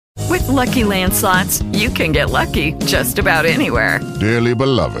Lucky Land Slots, you can get lucky just about anywhere. Dearly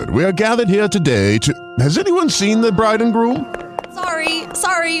beloved, we are gathered here today to... Has anyone seen the bride and groom?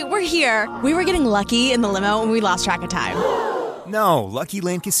 Sorry, we're here. We were getting lucky in the limo and we lost track of time. No, Lucky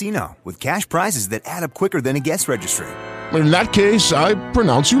Land Casino, with cash prizes that add up quicker than a guest registry. In that case, I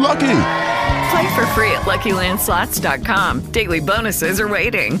pronounce you lucky. Play for free at LuckyLandSlots.com. Daily bonuses are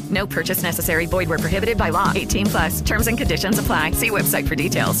waiting. No purchase necessary. Void where prohibited by law. 18+. Terms and conditions apply. See website for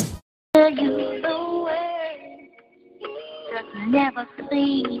details. You the way just never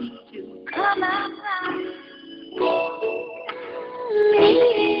seem to come out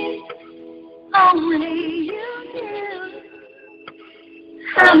right. Only you knew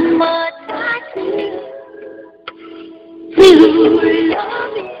how much I do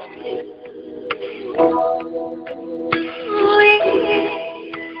love you.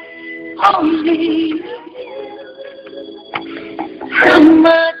 Only you knew how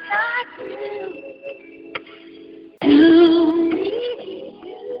much I do need you.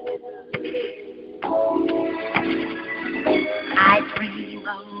 I dream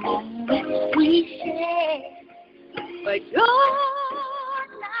of moments we share, but you're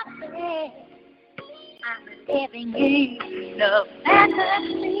not there. I'm living in a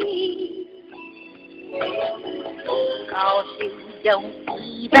fantasy, 'cause you don't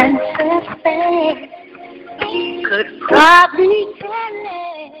even suspect. Could probably tell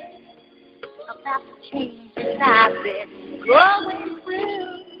it about the changes I've been going through.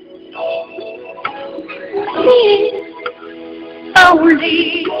 Only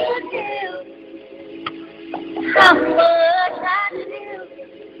you knew how much I do.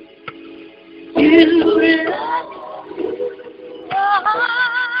 You love me.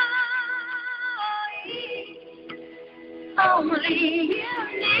 Only you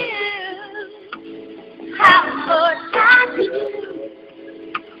knew how much I do.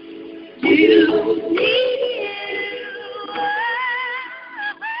 You need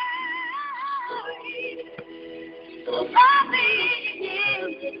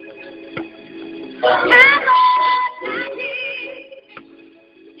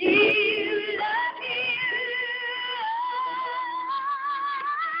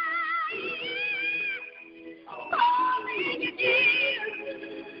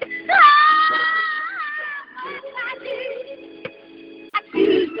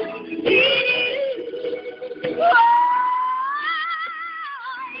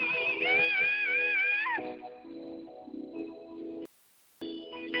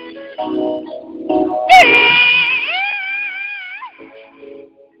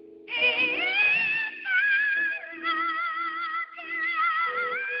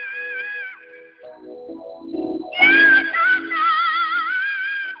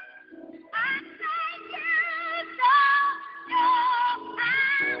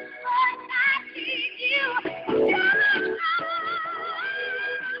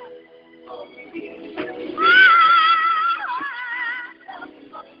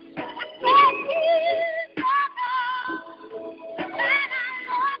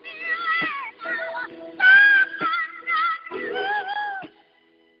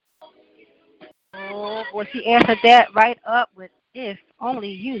Well, she answered that right up with, if only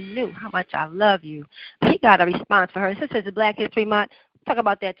you knew how much I love you. She got a response for her. Since it's Black History Month, talk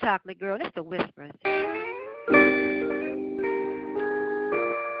about that chocolate girl. That's the Whispers.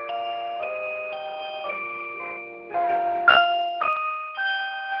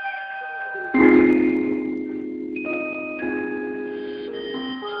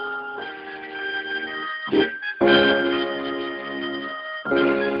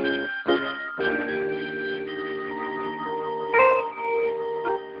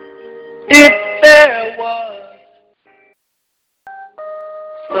 If there was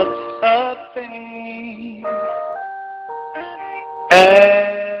such a thing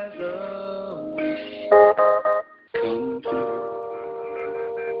as a wish come true,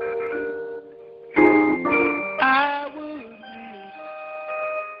 I would wish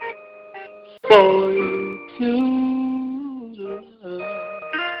for you to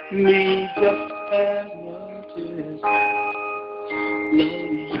love me just as much as love you.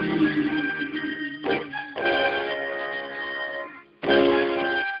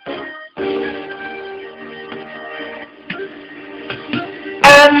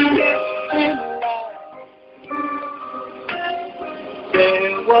 And if in life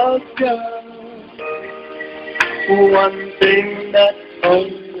there was just one thing that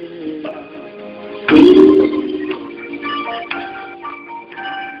only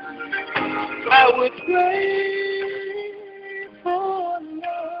I would pray for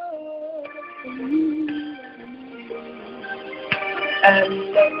love from you.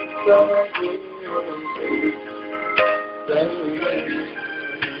 and let the world the way.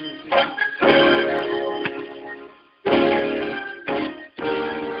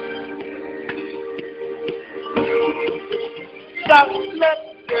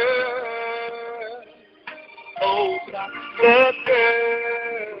 Chocolate girl, oh chocolate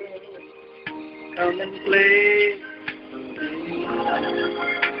girl, come and play.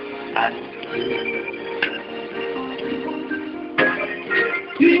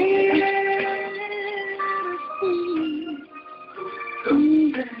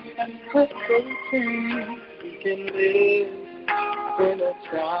 We can live in a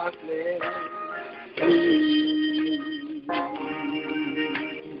chocolate.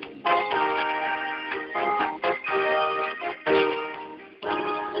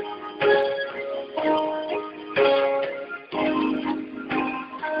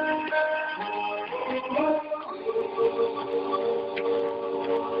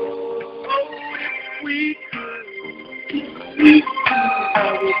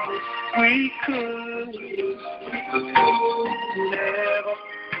 We could never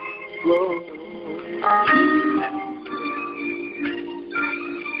grow.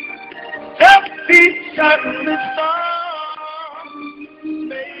 Just each other's song,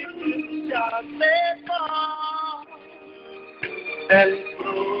 make each other's song, and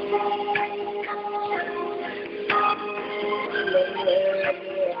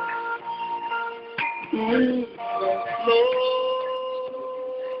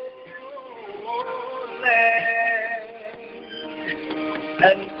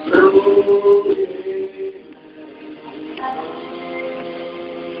and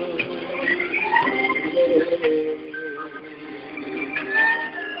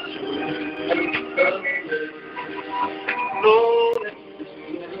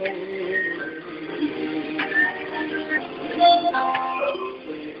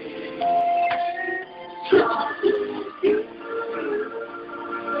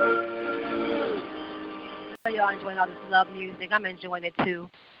Y'all enjoying all this love music. I'm enjoying it too.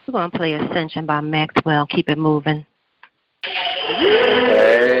 We're going to play Ascension by Maxwell. Keep it moving.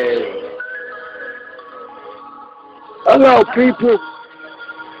 Hey. Hello, people.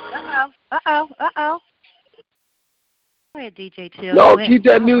 Uh-oh. Go ahead, DJ CHiLL. No, keep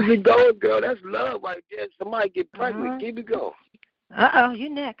that music going, girl. That's love right there. Somebody get pregnant. Keep it going. Uh-oh, you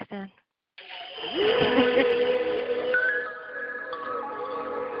next then.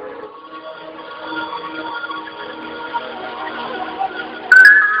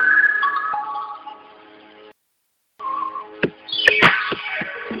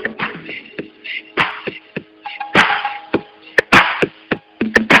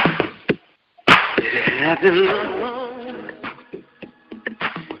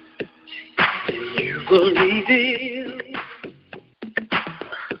 You believe it,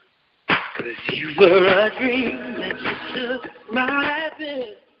 'cause you were a dream that you took my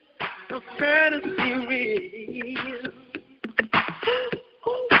heaven, a fantasy real.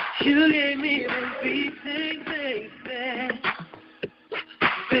 You gave me the beating, baby,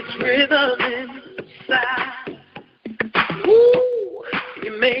 this rhythm inside. Ooh,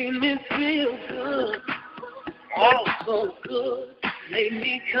 you made me feel good, oh so good, made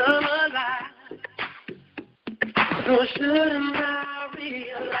me come alive. So shouldn't I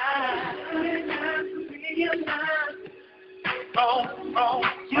realize? Oh,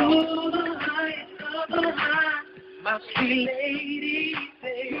 you're the highest of the high, my sweet lady,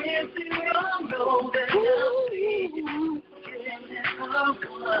 baby. If you don't know that I'll see you,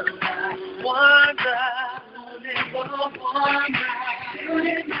 wonder, never wonder,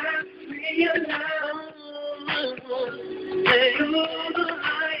 shouldn't I realize? You're the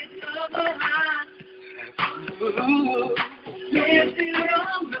highest of the high. Ooh, if you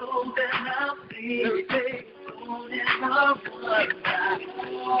don't know, then I'll see you, baby.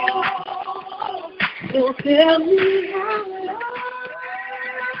 So tell me how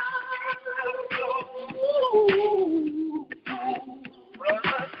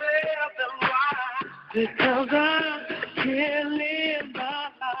because I can't live my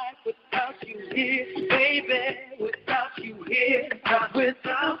life without you here, baby, without you here,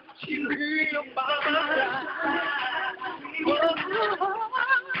 without you here by my side. You're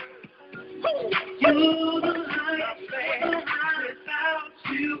the highest man, without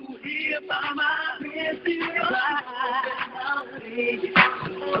you here by my side.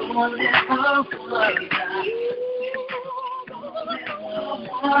 I'll never forget.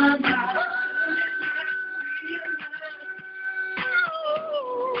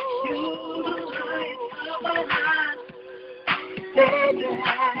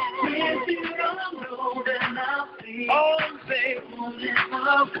 Oh, baby,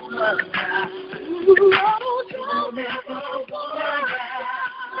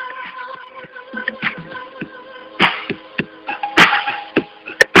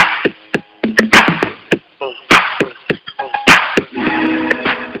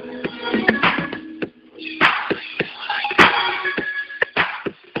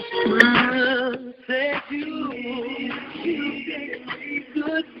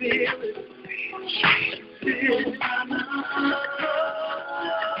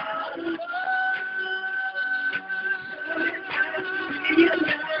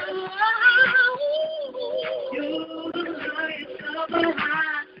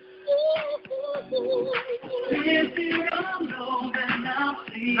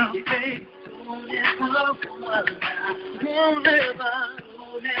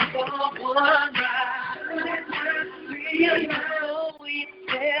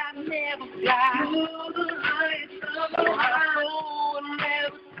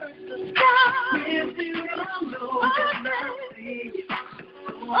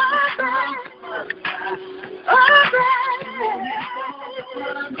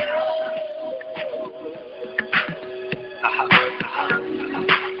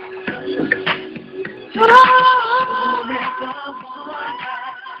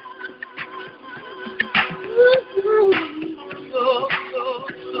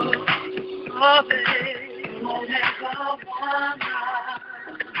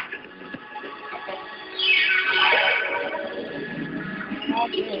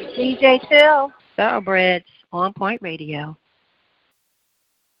 DJ CHiLL, ThoRoughBred's On Point Radio.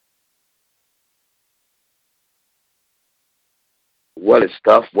 What a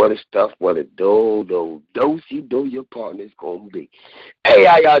stuff, what a stuff, what a do-see do your partner's gonna be. Hey,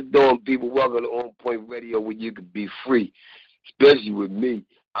 how y'all doing, people? Welcome to On Point Radio, where you can be free, especially with me.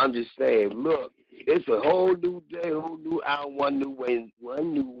 I'm just saying, look, it's a whole new day, whole new hour, one new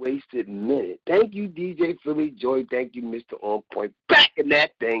wasted minute. Thank you, DJ Philly Joy. Thank you, Mr. On Point. Backing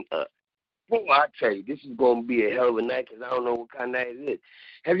that thing up. Boy, I tell you, this is gonna be a hell of a night because I don't know what kind of night it is.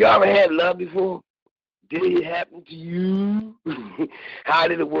 Have you ever had love before? Did it happen to you? How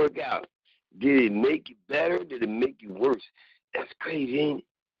did it work out? Did it make you better? Did it make you worse? That's crazy, ain't it?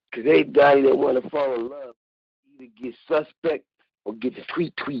 Because everybody that want to fall in love either get suspect or get the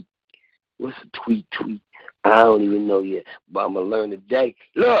tweet. What's a tweet? I don't even know yet, but I'm going to learn today.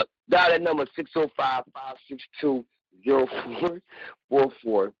 Look, dial that number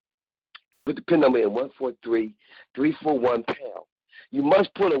 605-562-0444. Put the PIN number in 143-341#. You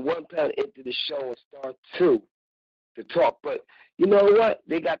must put a £1 into the show and start 2 to talk. But you know what?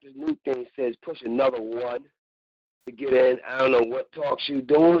 They got this new thing that says push another 1 to get in. I don't know what talk show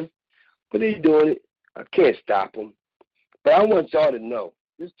doing, but they're doing it. I can't stop them. But I want y'all to know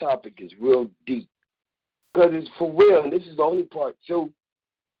this topic is real deep because it's for real, and this is only part 2.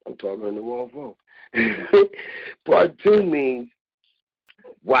 I'm talking on the wrong phone. Part 2 means,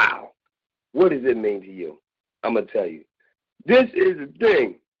 wow. What does it mean to you? I'm going to tell you. This is the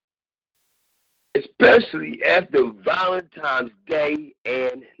thing, especially after Valentine's Day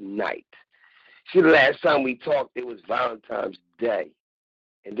and night. See, the last time we talked, it was Valentine's Day,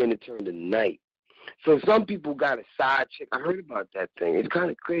 and then it turned to night. So some people got a side chick. I heard about that thing. It's kind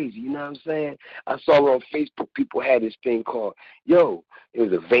of crazy, you know what I'm saying? I saw it on Facebook. People had this thing called, it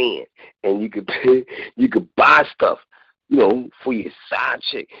was a van, and you could buy stuff, for your side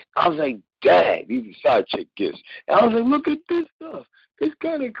chick. I was like, dang, these are side chick gifts. And I was like, look at this stuff. It's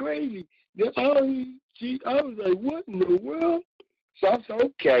kind of crazy. I was like, what in the world? So I said,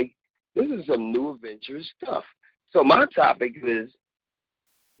 okay, this is some new adventurous stuff. So my topic is,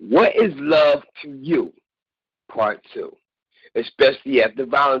 what is love to you? Part 2. Especially after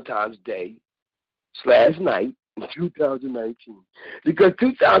Valentine's Day / night in 2019. Because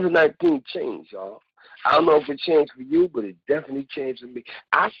 2019 changed, y'all. I don't know if it changed for you, but it definitely changed for me.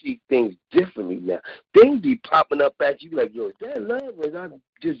 I see things differently now. Things be popping up at you like, is that love or is I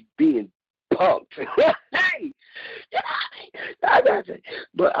just being punked? Hey!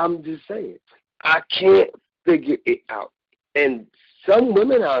 But I'm just saying, I can't figure it out. And some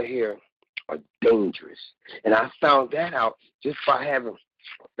women out here are dangerous. And I found that out just by having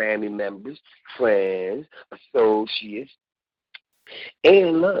family members, friends, associates,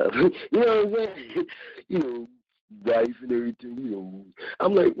 and love. You know what I'm saying? Wife and everything,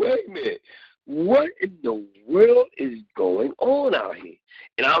 I'm like, wait a minute. What in the world is going on out here?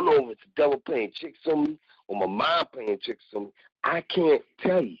 And I don't know if it's the devil playing tricks on me or my mind playing tricks on me. I can't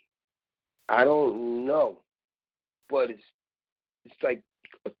tell you. I don't know. But it's like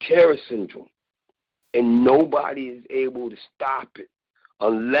a terror syndrome. And nobody is able to stop it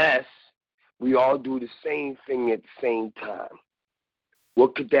unless we all do the same thing at the same time.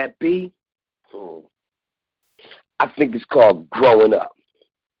 What could that be? I think it's called growing up.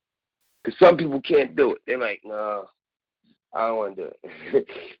 Because some people can't do it. They're like, no, I don't want to do it.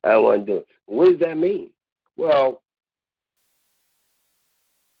 I don't want to do it. What does that mean? Well,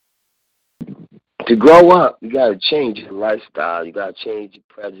 to grow up, you got to change your lifestyle. You got to change your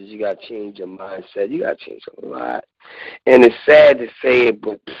presence. You got to change your mindset. You got to change a lot. And it's sad to say it,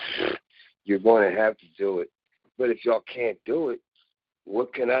 but you're going to have to do it. But if y'all can't do it,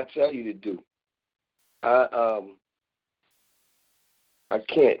 what can I tell you to do? I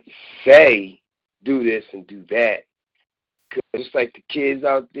can't say do this and do that. Because just like the kids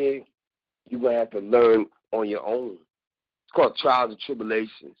out there, you're going to have to learn on your own. It's called trials and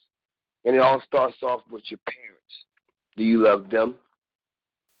tribulations. And it all starts off with your parents. Do you love them?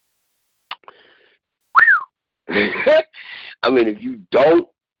 I mean, if you don't,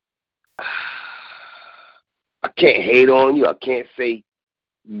 I can't hate on you. I can't say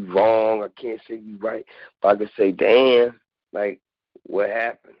you wrong. I can't say you right. But I can say, damn, like, what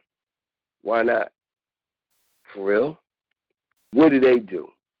happened? Why not? For real? What do they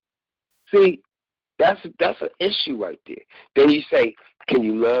do? See, that's an issue right there. Then you say, can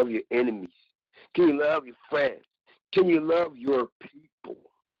you love your enemies? Can you love your friends? Can you love your people?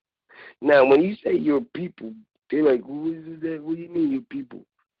 Now, when you say your people, they're like, who is that? What do you mean your people?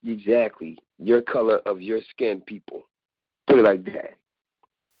 Exactly. Your color of your skin people. Put it like that.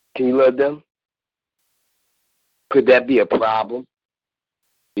 Can you love them? Could that be a problem?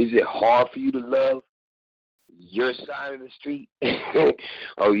 Is it hard for you to love your side of the street?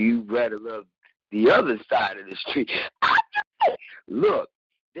 Or you rather love the other side of the street? Look,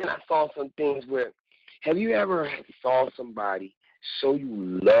 then I saw some things where, have you ever saw somebody show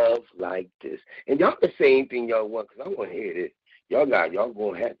you love like this? And y'all can say anything y'all want, because I want to hear it. Y'all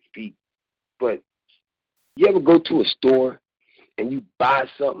going to have to speak. But you ever go to a store and you buy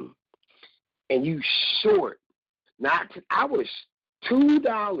something and you short? I was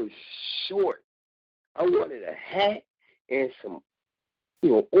 $2 short. I wanted a hat and some,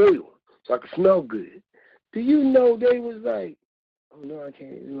 oil so I could smell good. Do you know they was like, oh, no, I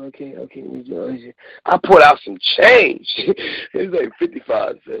can't. I put out some change. It was like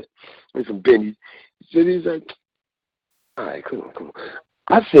 55 cents and some pennies. So he's like, all right, come on.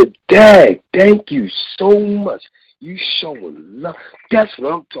 I said, Dad, thank you so much. You showing love. That's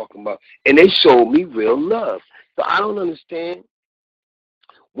what I'm talking about. And they showed me real love. So I don't understand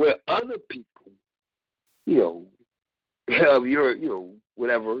where other people, have your,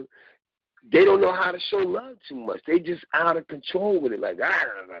 whatever, they don't know how to show love too much. They just out of control with it. Like,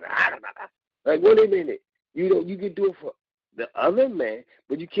 like, wait a minute. You can do it for the other man,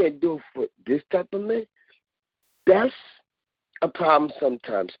 but you can't do it for this type of man. That's a problem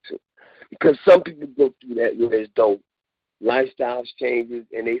sometimes too. Because some people go through that where there's lifestyles changes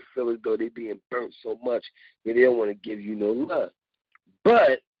and they feel as though they're being burnt so much that they don't want to give you no love.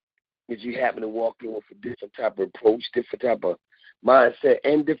 But if you happen to walk in with a different type of approach, different type of mindset,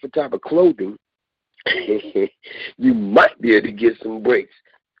 and different type of clothing, you might be able to get some breaks.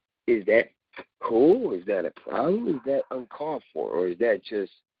 Is that cool? Is that a problem? Is that uncalled for? Or is that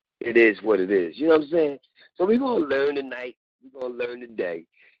just, it is what it is? You know what I'm saying? So we're going to learn tonight. We're going to learn today.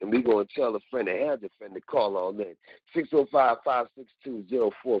 And we're going to tell a friend that has a friend to call on in.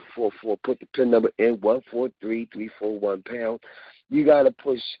 605-562-0444. Put the PIN number in, 143341#. You got to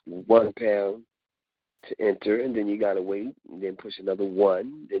push £1 to enter, and then you got to wait, and then push another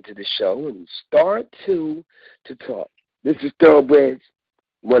 1 into the show, and star 2 to talk. This is THoRoughBred,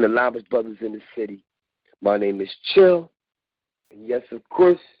 one of the loudest brothers in the city. My name is CHiLL, and yes, of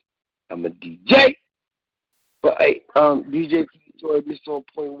course, I'm a DJ. But hey, DJ, enjoy this on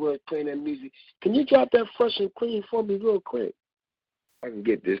point word playing that music. Can you drop that fresh and clean for me real quick? I can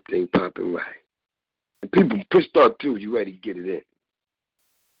get this thing popping right. And people, push start 2, you ready to get it in.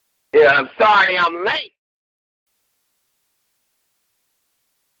 Yeah, I'm sorry I'm late.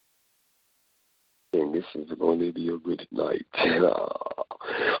 And this is going to be a good night.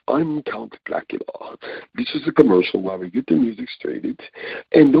 I'm Count Blackula. This is a commercial while we get the music straightened.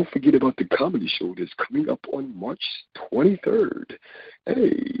 And don't forget about the comedy show that's coming up on March 23rd.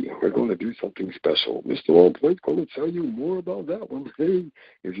 Hey, we're going to do something special. Mr. On Point's going to tell you more about that one. Hey,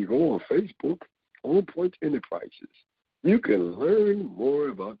 if you go on Facebook, On Point Enterprises, you can learn more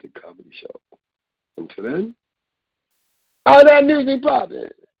about the comedy show. Until then, all that music popping.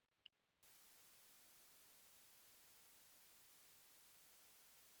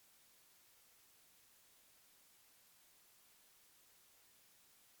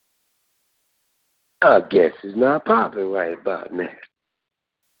 I guess it's not popping right about now.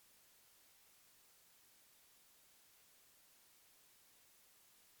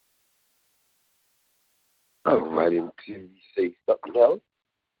 All right, until you say something else.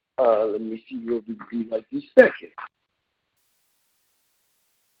 Let me see what we can do like this second.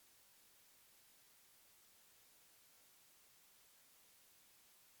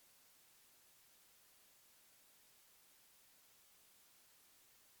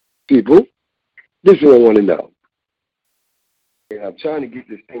 People, this is what I want to know. And I'm trying to get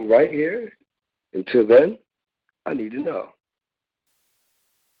this thing right here. Until then, I need to know.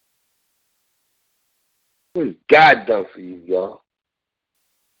 What has God done for you, y'all?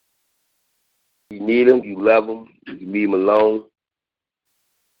 You need him, you love him, you leave him alone.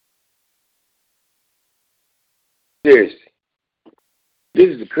 Seriously, this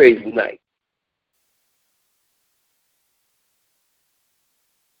is a crazy night.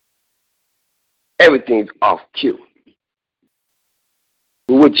 Everything's off cue.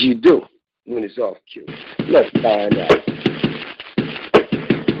 But what do you do when it's off cue? Let's find out.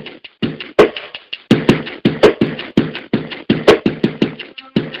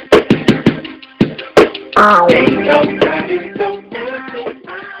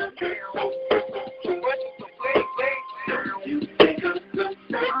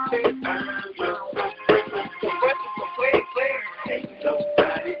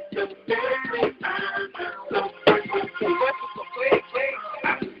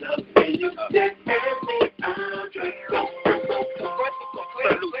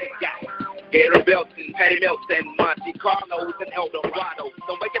 Gator belts and patty melts and Monte Carlos and El Dorado.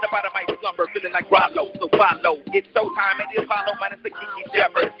 So waking up out of my slumber feeling like Rollo. So follow. It's showtime and it's Apollo minus the Kiki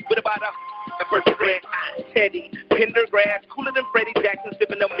Shepherd. What about the first red Teddy, Pendergrass, cooler than Freddie Jackson,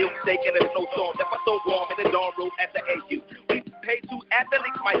 sipping a milkshake in a snowstorm. Never so warm in the dorm room at the AU. We pay 2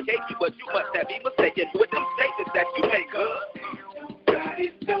 athletes might take you, but you must have been mistaken with them statements that you make, God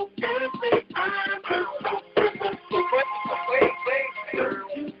is so perfect.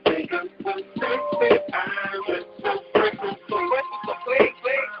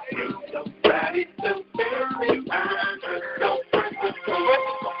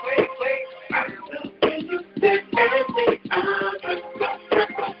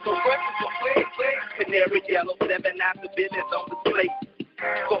 Canary yellow, 7 after business on the plate.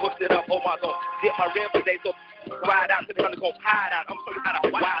 So hooked it up, oh my God. Did my rib today, so ride out to the front, gon' hide out. I'm showing you how to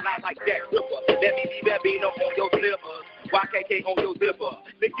wild out like that ripper. Let me be Bambino on your slippers. YKK on your zipper.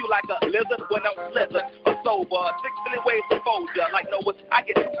 Think you like a lizard when I'm slither. A sober, 6 million ways to fold ya. Like Noah, I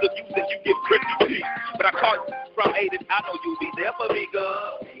get used to you and you get pretty deep. But I call you from Aiden, I know you be there for me,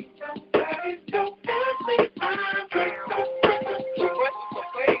 girl.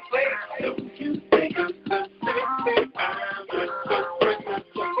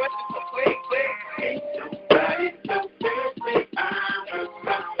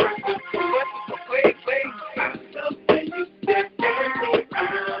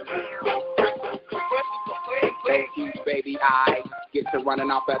 Baby, I get to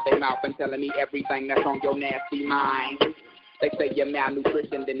running off at their mouth and telling me everything that's on your nasty mind. They say you're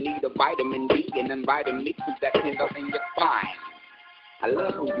malnutrition, then need a vitamin D and then vitamin mixes that tingle in your spine. I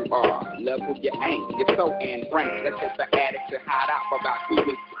love who you are, love who you ain't. You're so ingrained. That's just the addict to hide out for about 2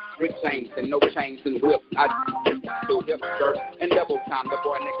 weeks. With chains and no chains and whips. I do hip skirt and double time. The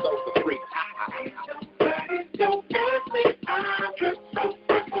boy next door for free.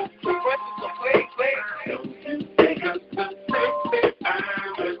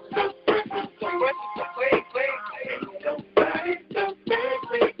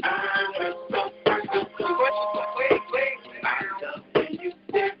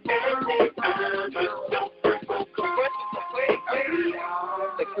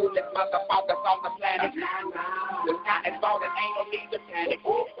 The coolest motherfuckers on the planet. The sky is falling, ain't no need to panic.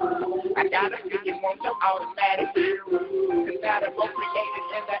 I got a feeling won't go automatic. Compatible created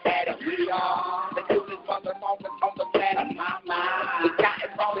in the attic. We are the coolest motherfuckers on the planet. The sky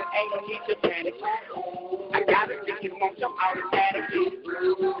is falling, ain't no need to panic. I got a feeling won't go automatic.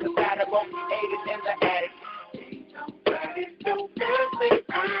 Compatible created in the attic.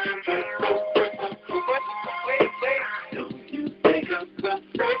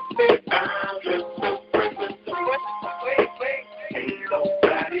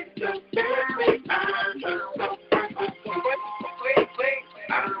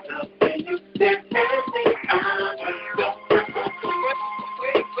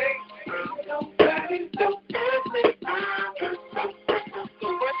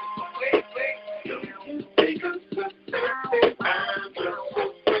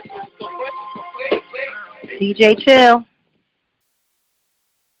 DJ CHiLL.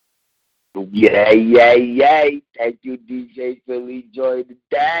 Yay. Thank you, DJ Philly Joy,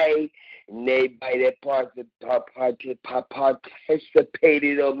 today. and everybody that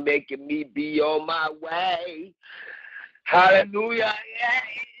participated on making me be on my way. Hallelujah.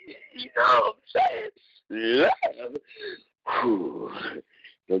 Yeah. You know what I'm saying? Love. Whew.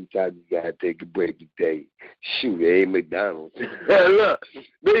 Sometimes you gotta take a break today. Shoot, it ain't McDonald's. Look,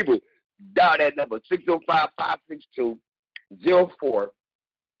 people, dial that number 605-562-0444.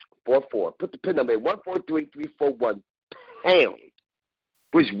 Put the pin number in 143341 pound.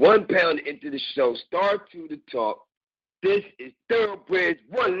 Push £1 into the show. Star 2 to talk. This is THoRoughBred's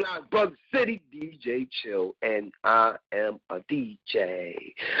One Line Brother City DJ CHiLL, and I am a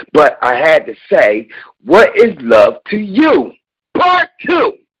DJ. But I had to say, what is love to you? Part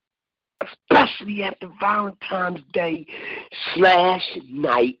 2. Especially after Valentine's Day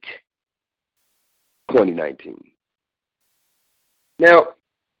 /night 2019. Now,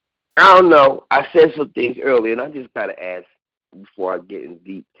 I don't know. I said some things earlier, and I just got to ask before I get in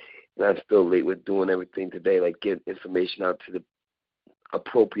deep. And I'm still late with doing everything today, like getting information out to the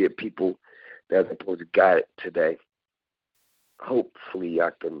appropriate people that are supposed to guide it today. Hopefully,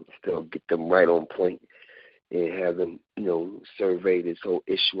 I can still get them right on point and have them, survey this whole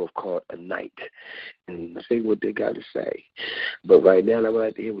issue of called a night and say what they got to say. But right now, I would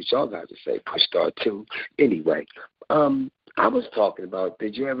like to hear what y'all got to say. Push star 2. Anyway, I was talking about,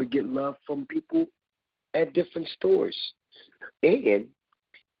 did you ever get love from people at different stores? And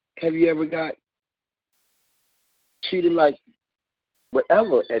have you ever got treated like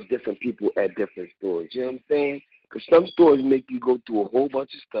whatever at different people at different stores? You know what I'm saying? Because some stores make you go through a whole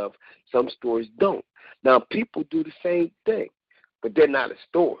bunch of stuff. Some stores don't. Now, people do the same thing, but they're not a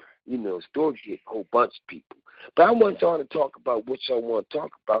store. Stores get a whole bunch of people. But I want y'all to talk about what y'all want to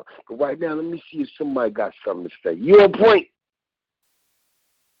talk about. But right now, let me see if somebody got something to say. You on point?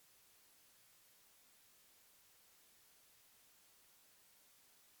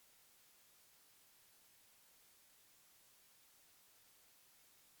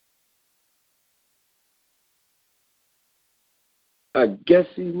 I guess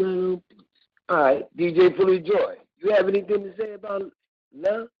he's not on. All right, DJ Fully Joy. You have anything to say about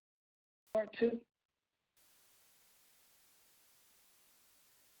love? Part 2?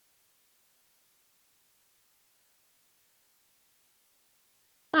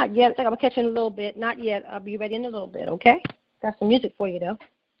 Not yet. I think I'm going to catch you in a little bit. Not yet. I'll be ready in a little bit, okay? Got some music for you, though.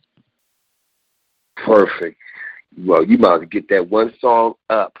 Perfect. Well, you might get that one song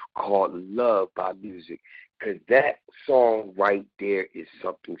up called Love by Music, because that song right there is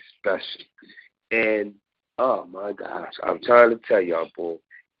something special. And, oh, my gosh, I'm trying to tell y'all, boy,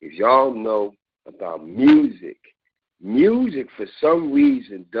 if y'all know about music, music for some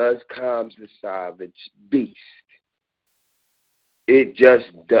reason does calm the savage beast. It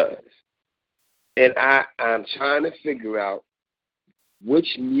just does. And I'm trying to figure out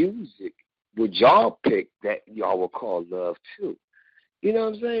which music would y'all pick that y'all would call love too. You know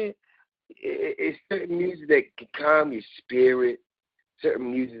what I'm saying? It's certain music that can calm your spirit,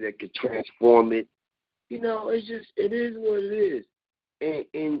 certain music that can transform it. It is what it is.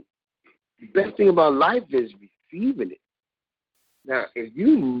 And the best thing about life is receiving it. Now, if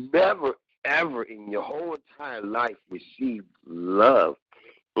you never, ever in your whole entire life received love,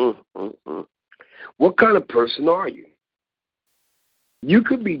 what kind of person are you? You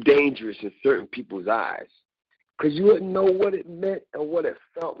could be dangerous in certain people's eyes because you wouldn't know what it meant or what it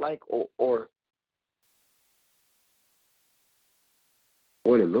felt like or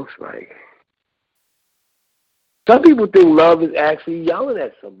what it looks like. Some people think love is actually yelling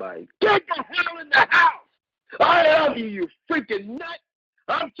at somebody. Get the hell in the house! I love you, you freaking nut!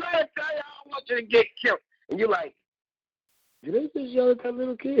 I'm trying to tell you I want you to get killed. And you're like, did they just yell at that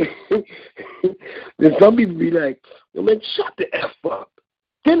little kid? Then some people be like, yo, man, shut the F up.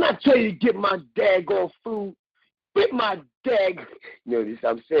 Didn't I tell you to get my daggone food? Get my dag.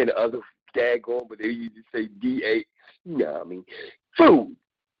 I'm saying the other daggone, but they used to say D-A. Food.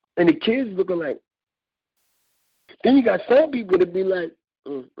 And the kids looking like. Then you got some people that be like,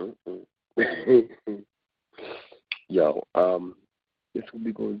 Yo, this is what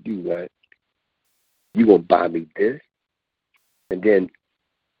we going to do, right? You going to buy me this. And then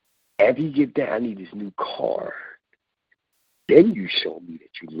after you get that, I need this new car. Then you show me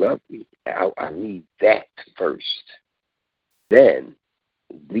that you love me. I need that first. Then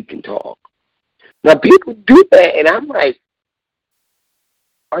we can talk. Now, people do that, and I'm like,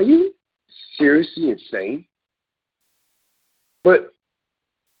 are you seriously insane? But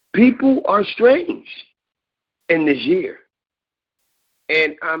people are strange in this year.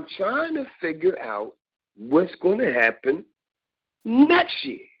 And I'm trying to figure out what's going to happen next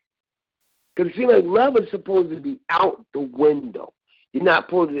year. Because it seems like love is supposed to be out the window. You're not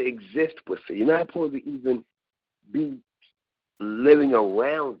supposed to exist with it. You're not supposed to even be living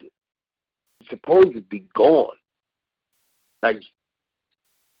around it. It's supposed to be gone. Like,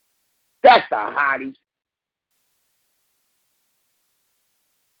 that's the hottie.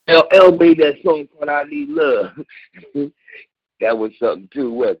 LL made that song called I Need Love. That was something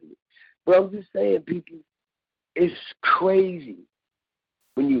too, wasn't it? But I'm just saying, people, it's crazy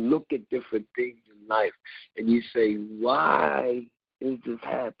when you look at different things in life and you say, why is this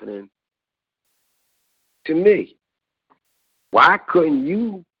happening to me? Why couldn't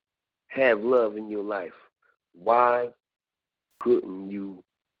you have love in your life? Why couldn't you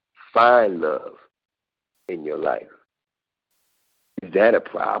find love in your life? Is that a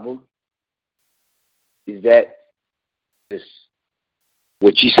problem? Is that just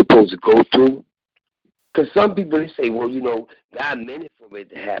what you're supposed to go through? Because some people, they say, well, God meant it for it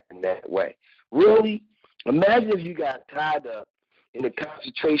to happen that way. Really? Imagine if you got tied up in a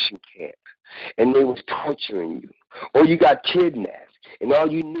concentration camp and they was torturing you, or you got kidnapped, and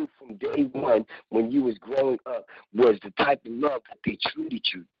all you knew from day one when you was growing up was the type of love that they treated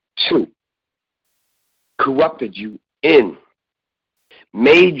you to, corrupted you in,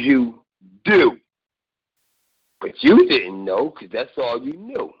 made you do. But you didn't know because that's all you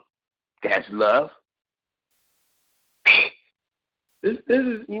knew. That's love. This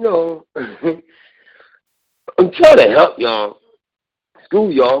is, I'm trying to help y'all,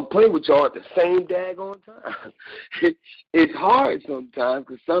 school y'all, and play with y'all at the same daggone time. It's hard sometimes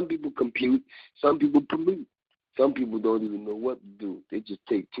because some people compute, some people pollute. Some people don't even know what to do. They just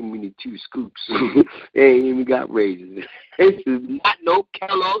take too many 2 scoops. They ain't even got raises. This is not no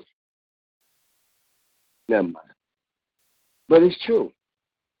Kellogg's. Never mind. But it's true.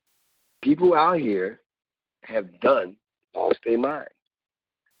 People out here have lost their mind.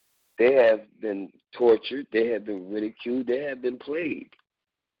 They have been tortured. They have been ridiculed. They have been played.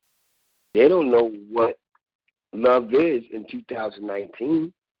 They don't know what love is in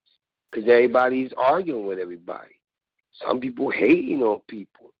 2019 because everybody's arguing with everybody. Some people hating on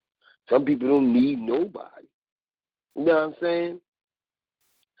people. Some people don't need nobody. You know what I'm saying?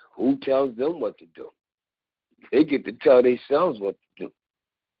 Who tells them what to do? They get to tell themselves what to do.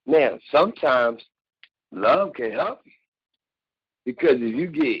 Now, sometimes love can help you because if you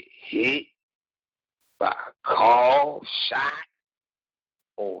get hit by a car, shot,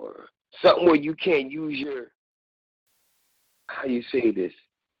 or something where you can't use your, how you say this,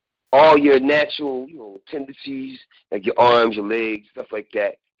 all your natural, tendencies, like your arms, your legs, stuff like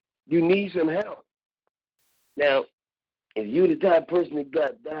that, you need some help. Now, if you're the type of person that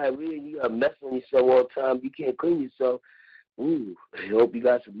got diarrhea and you got mess on yourself all the time, you can't clean yourself, I hope you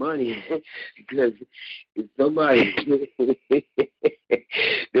got some money because if somebody they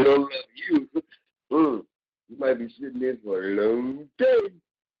don't love you, you might be sitting there for a long time.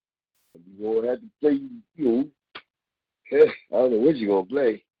 You won't have to play, I don't know what you're going to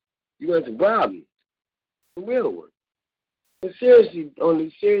play. You're going to survive me. The real one. But seriously, on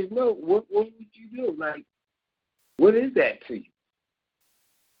a serious note, what would you do? Like, what is that to you?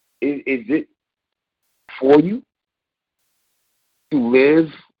 Is it for you to live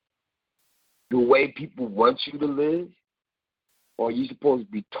the way people want you to live? Or are you supposed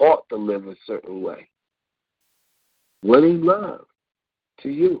to be taught to live a certain way? What is love to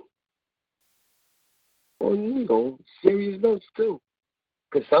you? On, serious notes too.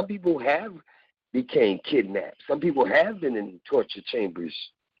 Because some people have became kidnapped. Some people have been in torture chambers.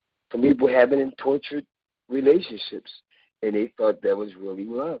 Some people have been in tortured relationships. And they thought that was really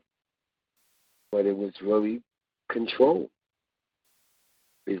love. But it was really control.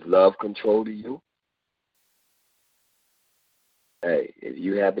 Is love control to you? Hey, if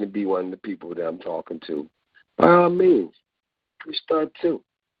you happen to be one of the people that I'm talking to, by all means, we start too.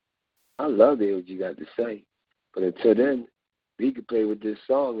 I love to hear what you got to say. But until then, we can play with this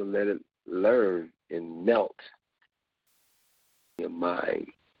song and let it learn and melt in your mind,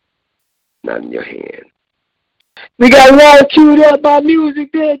 not in your hand. We got a lot queued up by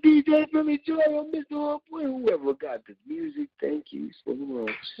music there, DJ Philly Joy or Mr. Hopwood, whoever got the music. Thank you so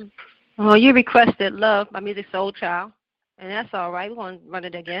much. Well, you requested Love by Music Soul Child, and that's all right. We're going to run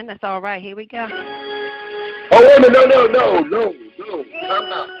it again. That's all right. Here we go. Oh, wait a minute. No.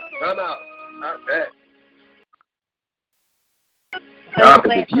 Come out. Not that.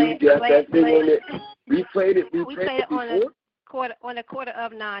 If you got that thing on it, we played it before. On a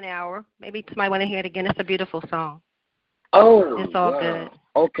 8:45 hour. Maybe somebody want to hear it again. It's a beautiful song. Oh, it's all good.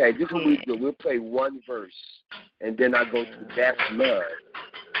 Okay, this is what we do. We'll play one verse, and then I go to That's Love.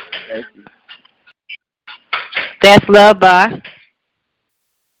 Thank you. That's Love by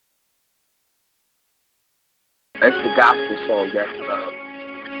That's the gospel song. That's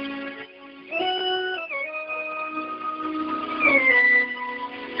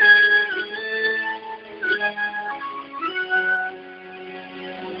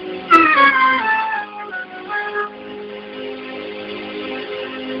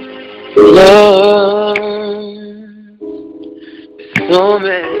Love, so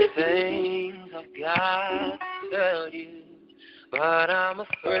many things I've got to tell you, but I'm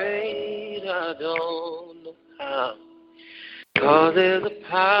afraid I don't know how. 'Cause there's a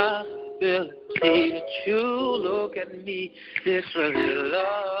possibility that you look at me differently,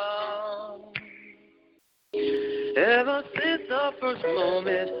 love. Ever since the first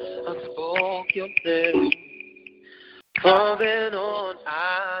moment I spoke your name, something on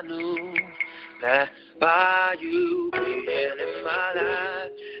I knew that by you being in my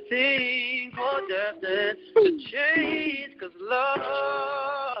life, things were destined to change. 'Cause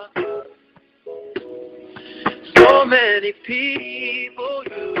love, so many people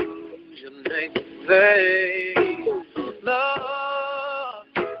use your name to say love.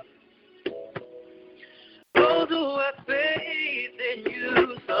 Those who have faith in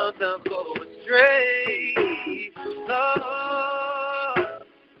you sometimes go astray. Love,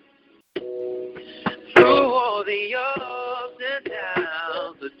 through all the ups and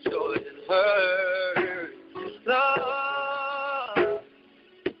downs, the joys and hurt. Love,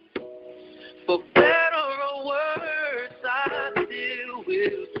 for better or worse, I still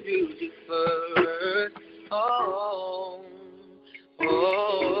will choose you first. Oh,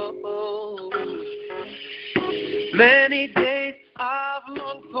 oh, oh. Many days I've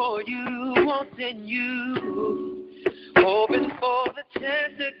longed for you, wanting you, hoping for the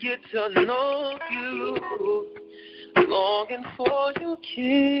chance to get to know you, longing for your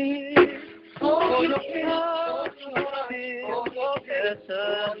kiss, for your touch, your feel, your presence.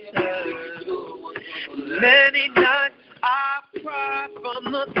 Many nights I've cried from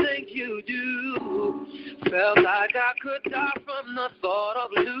the things you do, felt like I could die from the thought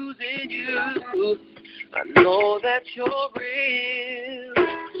of losing you. I know that you're real,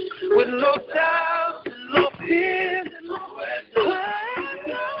 with no doubt and no fear and no question.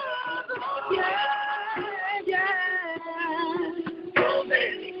 Yeah. So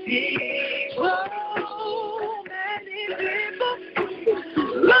many people,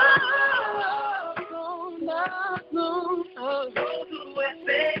 love, those who have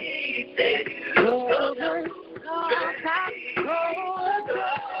faith in you.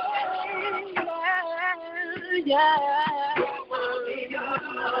 Yeah.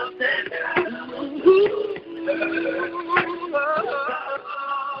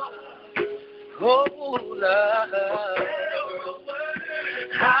 Oh, love,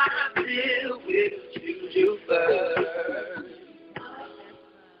 I still will choose you first.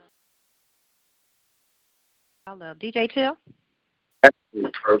 I love DJ CHiLL. That's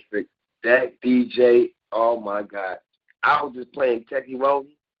perfect. That DJ, oh my God. I was just playing Techie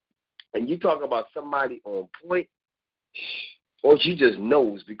Rosie, and you talk about somebody on point, or she just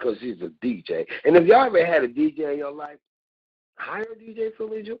knows because he's a DJ. And if y'all ever had a DJ in your life, hire a DJ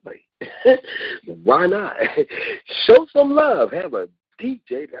from your joint. Why not? Show some love. Have a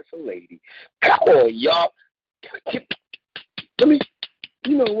DJ that's a lady. Come on, y'all. Let me,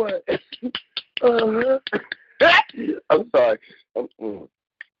 you know what? I'm sorry.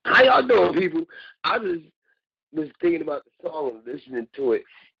 How y'all doing, people? I just was thinking about the song and listening to it.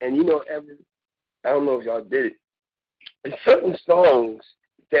 And you know, I don't know if y'all did it. There's certain songs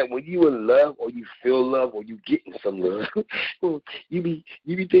that when you in love or you feel love or you getting some love, you be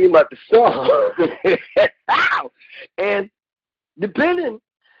thinking about the song. And depending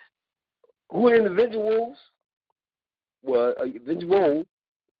who the individual was,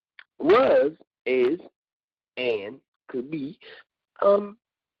 is, and could be,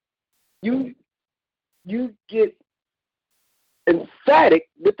 you get emphatic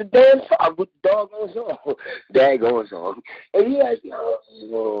with the damn song, with the daggone song. And you're like,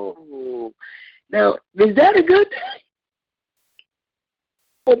 oh. Now, is that a good thing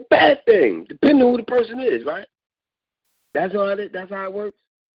or bad thing? Depending on who the person is, right? That's how it works?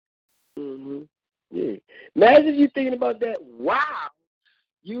 Mm-hmm. Yeah. Imagine you thinking about that. Wow.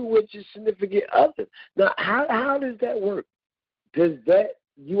 You with your significant other. Now, how does that work? Does that,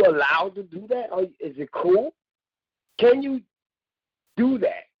 you allowed to do that? Or is it cool? Can you do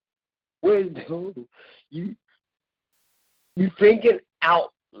that? Where you thinking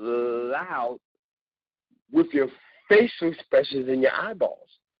out loud with your facial expressions and your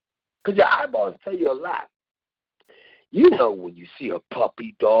eyeballs? Because your eyeballs tell you a lot. You know when you see a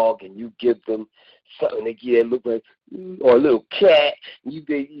puppy dog and you give them something to get look like, or a little cat, and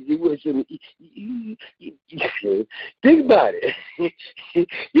you want something. Think about it.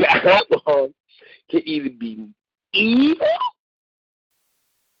 Your alcohol can either be evil,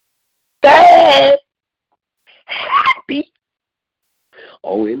 bad, happy,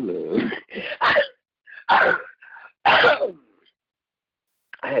 or in love. I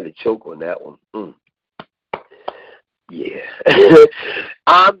had to choke on that one. Yeah.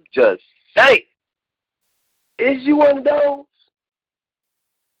 I'm just saying. Is you one of those?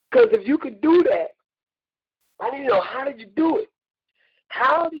 Because if you could do that, I need to know, how did you do it?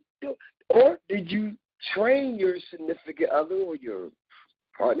 How did you do it? Or did you train your significant other or your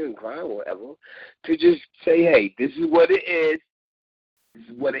partner in crime or whatever to just say, hey, this is what it is. This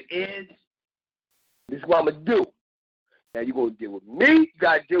is what it is. This is what I'm going to do. Now you're going to deal with me. You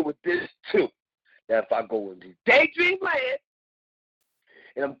got to deal with this too. Now if I go into daydream land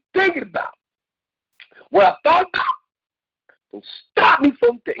and I'm thinking about what I thought about, don't stop me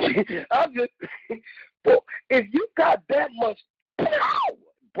from thinking. I'm just, well, if you got that much power,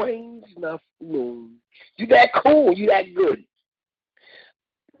 brains enough, you that cool, you that good.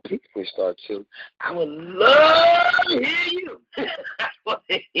 People will start to, I would love to hear you. I want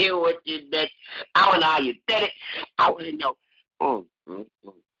to hear what you did. I want to know how you did it. I want to know.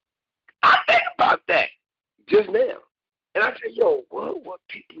 I think about that just now. And I say, yo, what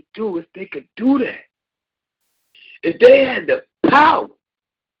people do if they could do that? If they had the power,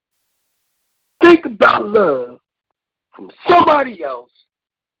 think about love from somebody else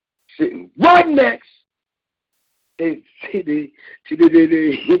sitting right next to their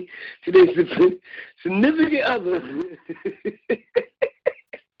significant other,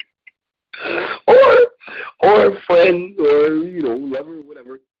 or a friend, or whoever,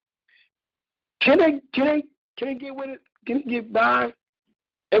 whatever. Can I get with it? Can I get by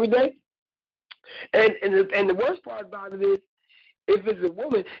every day? And the worst part about it is, if it's a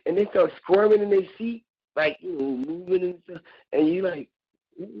woman and they start squirming in their seat, like moving and stuff, and you like,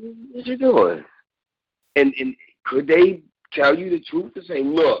 what you doing? And could they tell you the truth and say,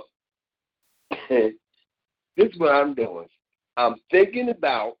 look, this is what I'm doing. I'm thinking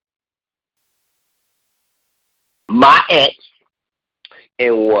about my ex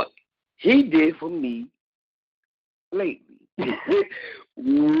and what he did for me lately.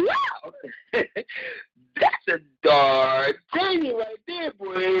 Wow! That's a dark thing right there,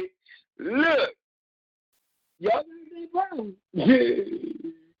 boy. Look. Y'all got any problem?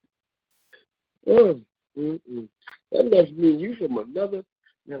 That must mean you from another.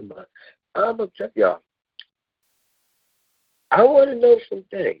 Never mind. I'm going to tell y'all. I want to know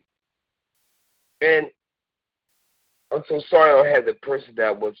something. And I'm so sorry I don't have the person that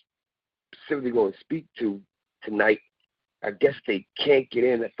I was specifically going to speak to tonight. I guess they can't get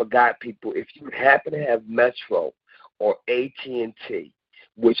in. I forgot, people. If you happen to have Metro or AT&T,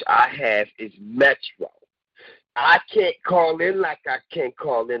 which I have is Metro, I can't call in like I can't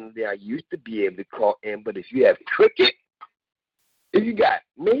call in there. I used to be able to call in, but if you have Cricket, if you got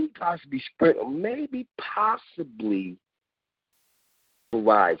maybe possibly Sprint or maybe possibly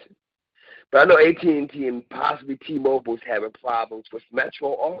Verizon. But I know AT&T and possibly T-Mobile is having problems with Metro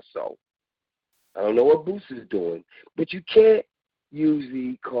also. I don't know what Boost is doing, but you can't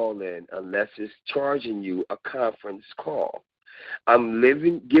usually call in unless it's charging you a conference call. I'm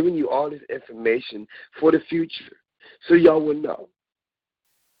giving you all this information for the future so y'all will know.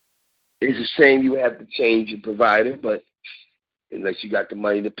 It's a shame you have to change your provider, but unless you got the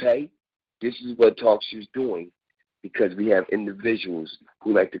money to pay, this is what TalkShoe is doing, because we have individuals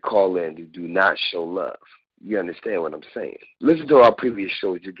who like to call in who do not show love. You understand what I'm saying? Listen to our previous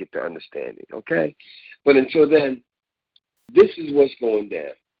shows, you'll get the understanding, okay? But until then, this is what's going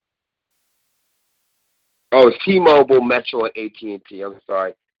down. Oh, it's T-Mobile, Metro, and AT&T. I'm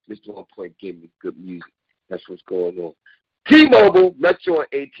sorry. Mr. One Point gave me good music. That's what's going on. T-Mobile, Metro,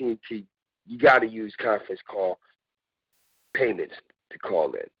 and AT&T, you got to use conference call payments to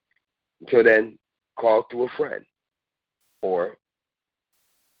call in. Until then, call through a friend. Or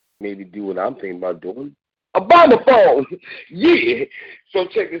maybe do what I'm thinking about doing. Buy the phone. Yeah. So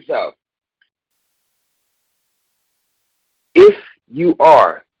check this out. If you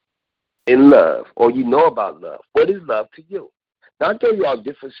are in love or you know about love, what is love to you? Now, I'll tell you all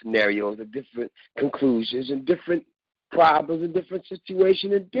different scenarios and different conclusions and different problems and different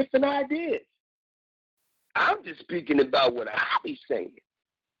situations and different ideas. I'm just speaking about what I be saying.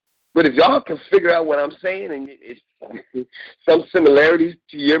 But if y'all can figure out what I'm saying and it's some similarities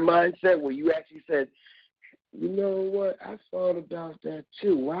to your mindset where you actually said, you know what? I thought about that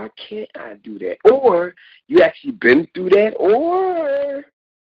too. Why can't I do that? Or you actually been through that, or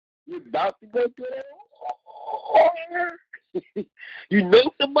you're about to go through that, or you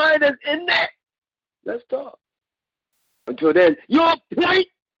know somebody that's in that. Let's talk. Until then, your point.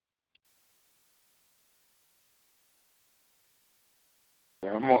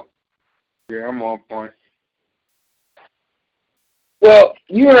 I'm on point. Well,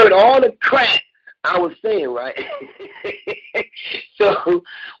 you heard all the crap I was saying, right? So,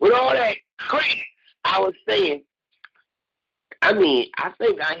 with all that crap I was saying, I mean, I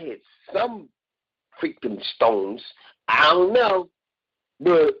think I hit some freaking stones. I don't know.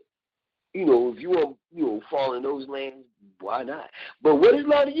 But, you know, if you want, you know, fall in those lanes, why not? But what is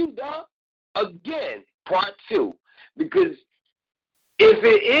love to you, dog? Again, part 2. Because if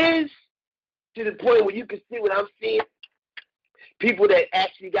it is to the point where you can see what I'm seeing, people that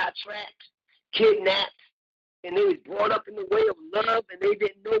actually got trapped, kidnapped, and they was brought up in the way of love, and they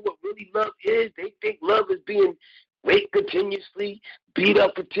didn't know what really love is. They think love is being raped continuously, beat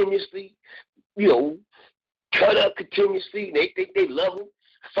up continuously, you know, cut up continuously. And they think they love them.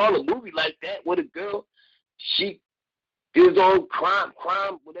 I saw a movie like that with a girl. She was on crime,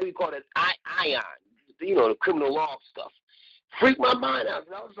 whatever you call it, ion, you know, the criminal law stuff. Freaked my mind out.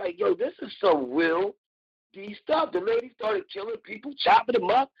 And I was like, yo, this is some real deep stuff. The lady started killing people, chopping them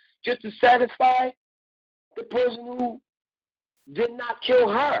up just to satisfy the person who did not kill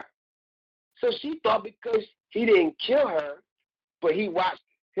her. So she thought because he didn't kill her, but he watched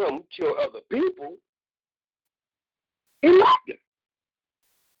him kill other people, he loved him.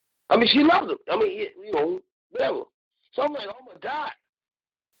 I mean, she loved him. I mean, you know, whatever. So I'm like, oh my God,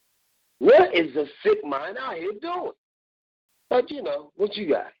 what is the sick mind out here doing? But, you know, what you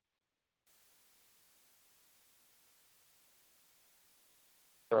got?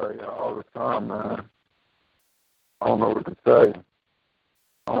 All the time, man. I don't know what to say.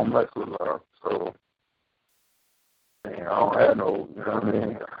 I don't mess with love, so man, I don't have no, you know what I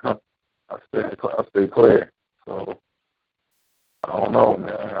mean? I stay clear, so I don't know,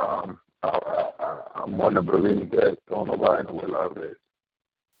 man. I'm one to believe that don't nobody know what love is.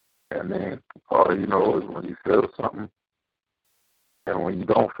 I mean, all you know is when you feel something and when you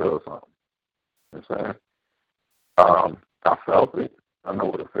don't feel something. You know what I'm saying? I felt it. I know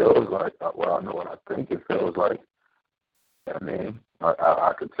what it feels like. Well, I know what I think it feels like. I mean,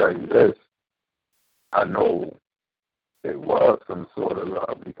 I could tell you this. I know it was some sort of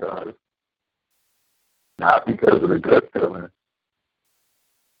love because, not because of the good feeling,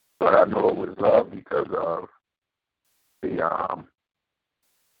 but I know it was love because of the,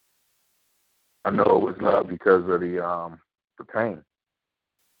 I know it was love because of the pain.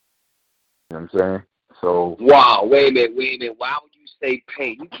 You know what I'm saying? So. Wow, wait a minute. Why would you say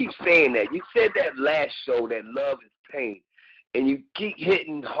pain? You keep saying that. You said that last show that love is pain. And you keep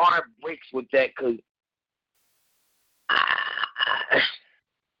hitting hard breaks with that because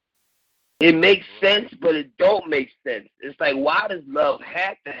it makes sense, but it don't make sense. It's like, why does love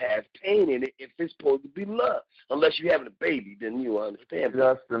have to have pain in it if it's supposed to be love? Unless you're having a baby, then you understand.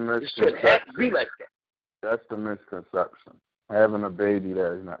 That's the misconception. It shouldn't have to be like that. That's the misconception. Having a baby,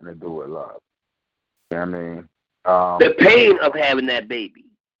 that has nothing to do with love. You know what I mean? The pain of having that baby.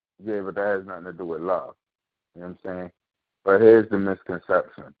 Yeah, but that has nothing to do with love. You know what I'm saying? But here's the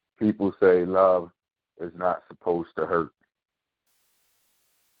misconception. People say love is not supposed to hurt.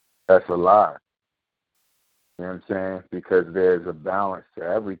 That's a lie. You know what I'm saying? Because there's a balance to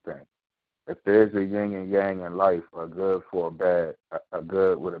everything. If there's a yin and yang in life, a good for a bad, a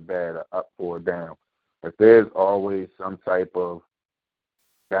good with a bad, a up for a down, if there's always some type of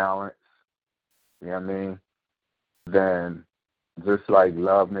balance, you know what I mean, then just like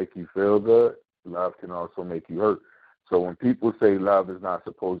love make you feel good, love can also make you hurt. So when people say love is not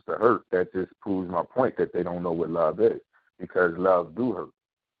supposed to hurt, that just proves my point that they don't know what love is, because love do hurt.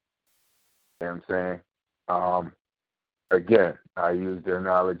 You know what I'm saying? Again, I use the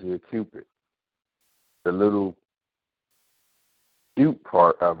analogy of Cupid. The little cute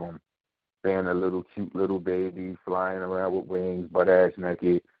part of him, being a little cute little baby flying around with wings, butt ass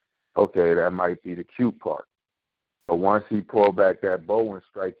naked, okay, that might be the cute part. But once he pull back that bow and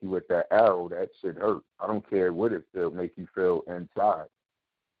strike you with that arrow, that shit hurt. I don't care what it feel, make you feel inside.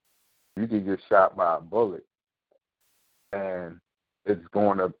 You can get shot by a bullet, and it's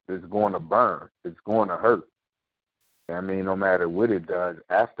going to burn. It's going to hurt. I mean, no matter what it does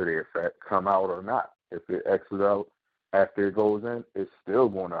after the effect, come out or not. If it exits out after it goes in, it's still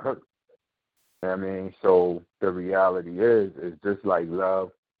going to hurt. I mean, so the reality is just like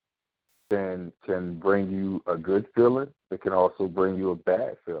love can bring you a good feeling. It can also bring you a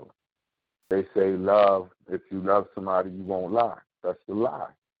bad feeling. They say love, if you love somebody, you won't lie. That's the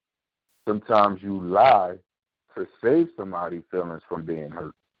lie. Sometimes you lie to save somebody's feelings from being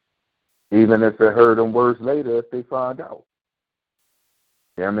hurt, even if it hurt them worse later if they find out.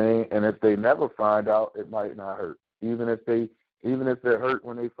 You know what I mean? And if they never find out, it might not hurt. Even if it hurt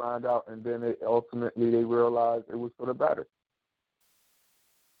when they find out and then ultimately they realize it was for the better.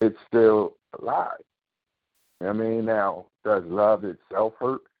 It's still a lie. You know what I mean? Now, does love itself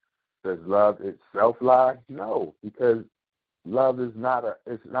hurt? Does love itself lie? No, because love is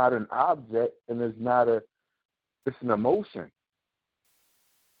it's not an object, and it's an emotion.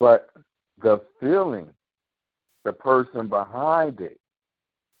 But the feeling, the person behind it,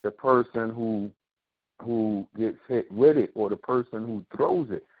 the person who gets hit with it, or the person who throws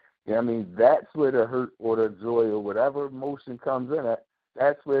it, you know what I mean? That's where the hurt or the joy or whatever emotion comes in at.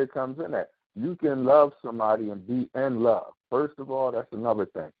 That's where it comes in at. You can love somebody and be in love. First of all, that's another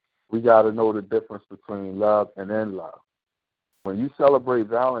thing. We got to know the difference between love and in love. When you celebrate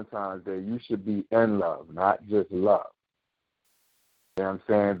Valentine's Day, you should be in love, not just love. You know what I'm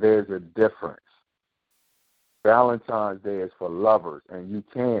saying? There's a difference. Valentine's Day is for lovers, and you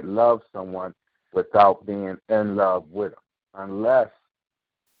can't love someone without being in love with them, unless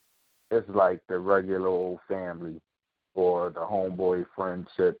it's like the regular old family or the homeboy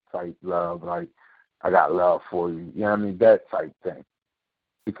friendship type love, like I got love for you. You know what I mean? That type thing.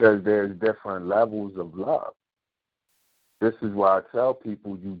 Because there's different levels of love. This is why I tell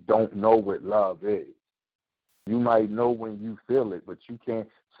people you don't know what love is. You might know when you feel it, but you can't.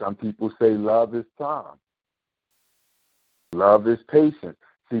 Some people say love is time. Love is patience.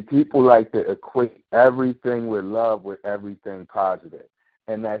 See, people like to equate everything with love with everything positive,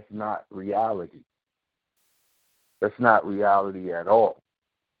 and that's not reality. That's not reality at all.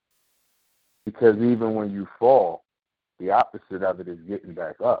 Because even when you fall, the opposite of it is getting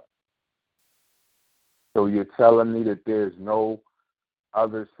back up. So you're telling me that there's no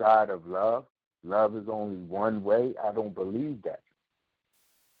other side of love? Love is only one way? I don't believe that.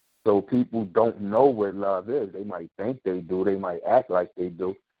 So people don't know what love is. They might think they do. They might act like they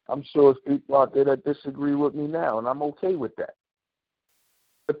do. I'm sure there's people out there that disagree with me now, and I'm okay with that.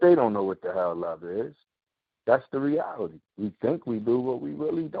 But they don't know what the hell love is. That's the reality. We think we do, but we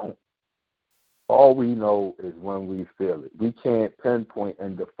really don't. All we know is when we feel it. We can't pinpoint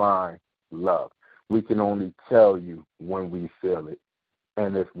and define love. We can only tell you when we feel it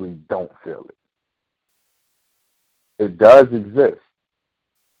and if we don't feel it. It does exist,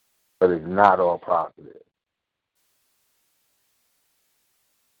 but it's not all positive.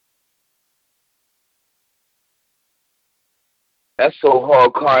 That's so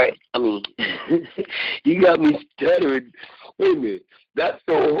hard, Carl. I mean, you got me stuttering. Wait a minute. That's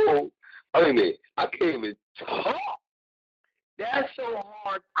so hard. Wait a minute. I can't even talk. That's so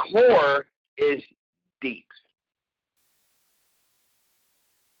hardcore. It's deep.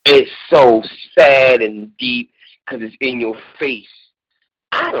 It's so sad and deep because it's in your face.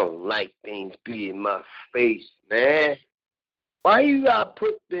 I don't like things be in my face, man. Why you gotta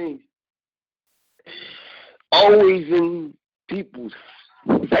put things always in people's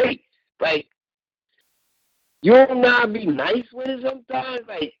face? Like, you don't know how to be nice with it sometimes?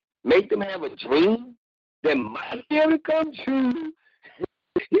 Like, make them have a dream that might never come true.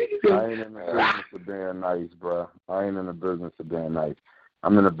 I ain't in the business of being nice, bro. I ain't in the business of being nice.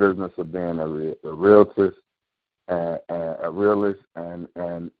 I'm in the business of being a realist and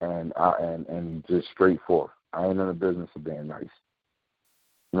just straightforward. I ain't in the business of being nice.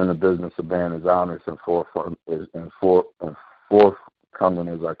 I'm in the business of being as honest and forthcoming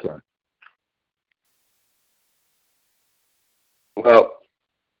as I can. Well,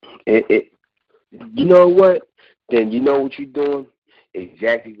 you know what? Then you know what you're doing?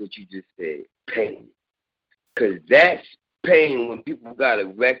 Exactly what you just said, pain. Because that's pain when people got to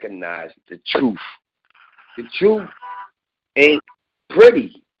recognize the truth. The truth ain't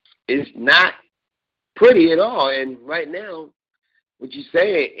pretty. It's not pretty at all. And right now, what you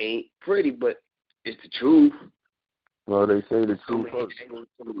say ain't pretty, but it's the truth. Well, they say the truth hurts. So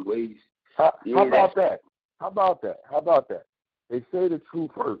many ways. How about that? How about that? They say the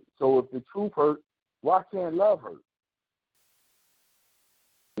truth hurts. So if the truth hurts, why can't love hurt?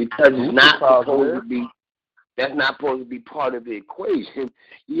 Because it's not supposed to be. That's not supposed to be part of the equation.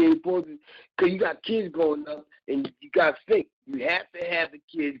 You ain't supposed to, because you got kids growing up, and you got to think. You have to have the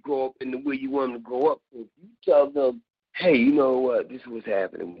kids grow up in the way you want them to grow up. So if you tell them, hey, you know what, this is what's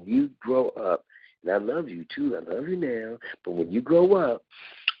happening. When you grow up, and I love you too, I love you now, but when you grow up,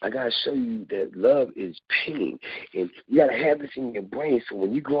 I got to show you that love is pain. And you got to have this in your brain. So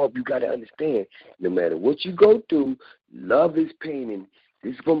when you grow up, you got to understand, no matter what you go through, love is pain. And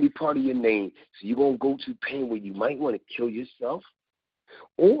This is going to be part of your name. So you're going to go to pain where you might want to kill yourself,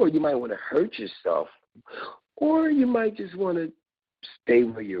 or you might want to hurt yourself, or you might just want to stay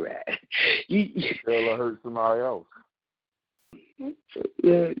where you're at. Or hurt somebody else.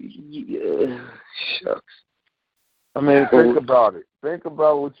 Yeah, shucks. I mean, think about it. Think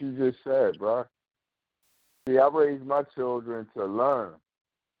about what you just said, bro. See, I raised my children to learn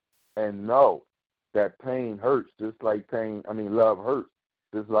and know that pain hurts, just like love hurts,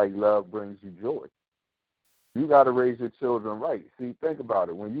 just like love brings you joy. You got to raise your children right. See, think about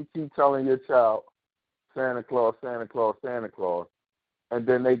it. When you keep telling your child, Santa Claus, Santa Claus, Santa Claus, and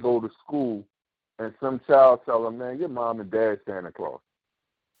then they go to school and some child tell them, man, your mom and dad Santa Claus.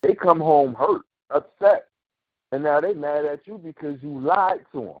 They come home hurt, upset, and now they mad at you because you lied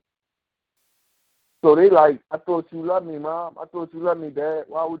to them. So they like, I thought you loved me, Mom. I thought you loved me, Dad.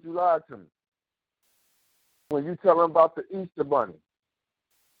 Why would you lie to me? When you tell them about the Easter Bunny,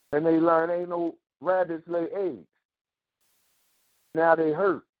 and they learn ain't no rabbits lay eggs. Now they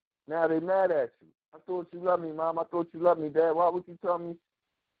hurt. Now they mad at you. I thought you loved me, Mom. I thought you loved me, Dad. Why would you tell me?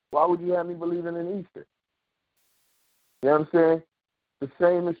 Why would you have me believing in Easter? You know what I'm saying? The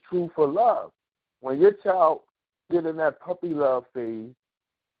same is true for love. When your child get in that puppy love phase,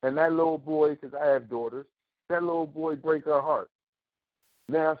 and that little boy, because I have daughters, that little boy break her heart.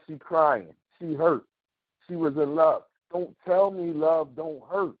 Now she crying. She hurt. She was in love. Don't tell me love don't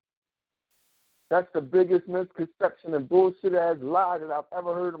hurt. That's the biggest misconception and bullshit-ass lie that I've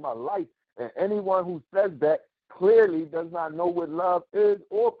ever heard in my life. And anyone who says that clearly does not know what love is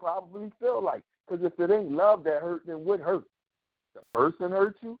or probably feel like. Because if it ain't love that hurt, then what hurt? The person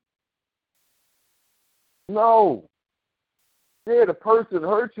hurt you? No. Yeah, the person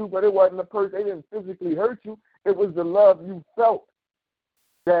hurt you, but it wasn't the person. They didn't physically hurt you. It was the love you felt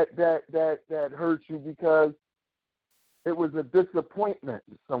that hurt you because it was a disappointment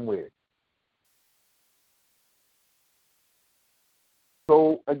somewhere.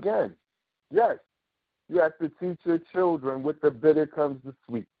 So again, yes, you have to teach your children with the bitter comes the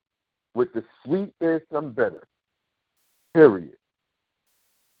sweet. With the sweet there's some bitter. Period.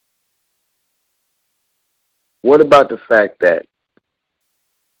 What about the fact that,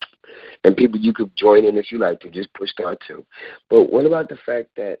 and people, you could join in if you like to, just push star two. But what about the fact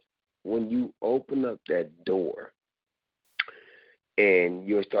that when you open up that door and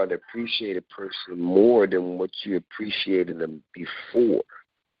you'll start to appreciate a person more than what you appreciated them before,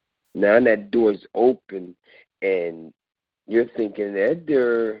 now that door is open and you're thinking that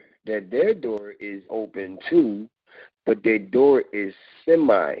their door is open too, but their door is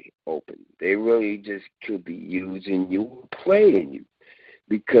semi-open. They really just could be using you and playing you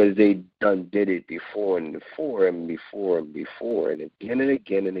because they done did it before and before and before and before and again and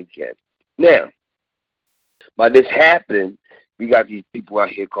again and again. Now, by this happening, we got these people out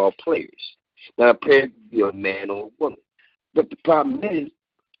here called players. Now, a player could be a man or a woman. But the problem is,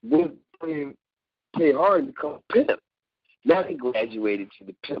 when play hard and become a pimp, now they graduated to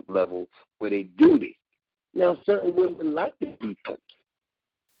the pimp level where they do this. Now, certain women like to be pimped.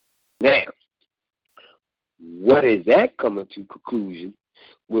 Now, what is that coming to conclusion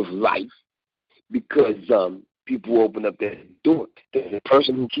with life? Because people open up their door. There's a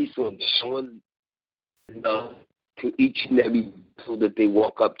person who keeps on showing love to each and every person that they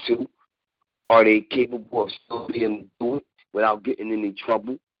walk up to. Are they capable of still being able to do it without getting in any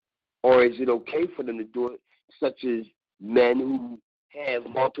trouble? Or is it okay for them to do it, such as men who have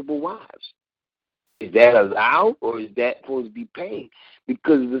multiple wives? Is that allowed, or is that supposed to be paid?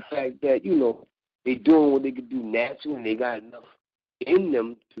 Because of the fact that, they're doing what they can do naturally and they got enough in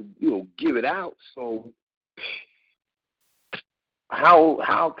them to, give it out. So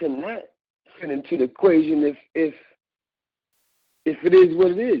how can that fit into the equation if it is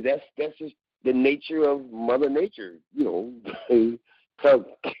what it is? That's just the nature of Mother Nature, because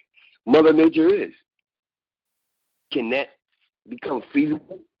Mother Nature is. Can that become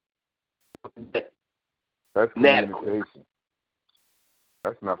feasible? That's communication.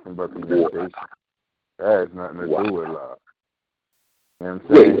 That's nothing but communication. That has nothing to do with love. You know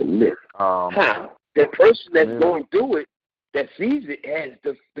what I'm saying? Wait a minute. How? The person that's going through it, that sees it, has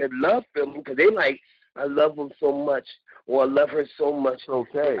the love feeling because they like, I love him so much, or I love her so much.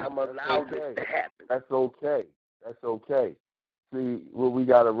 Okay. I'm allowed this to happen. That's okay. That's okay. See, what we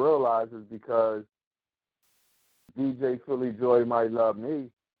got to realize is because DJ Philly Joy might love me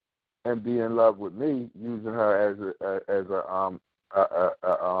and be in love with me, using her as a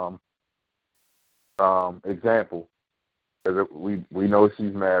example. Because we know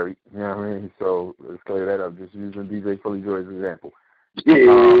she's married, you know what I mean? So let's clear that up. Just using DJ Philly Joy as an example.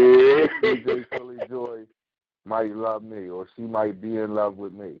 DJ Philly Joy might love me, or she might be in love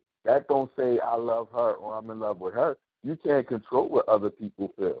with me. That don't say I love her or I'm in love with her. You can't control what other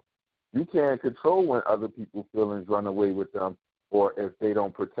people feel. You can't control when other people's feelings run away with them, or if they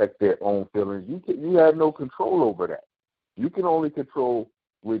don't protect their own feelings. You have no control over that. You can only control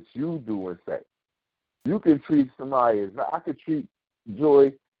what you do and say. You can treat somebody I could treat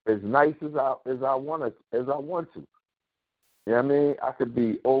Joy as nice as I want to. You know what I mean? I could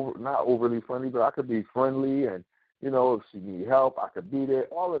be not overly friendly, but I could be friendly, and if she need help, I could be there.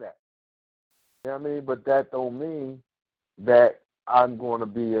 All of that. You know what I mean? But that don't mean that I'm going to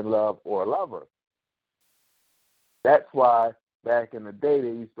be in love or love her. That's why back in the day they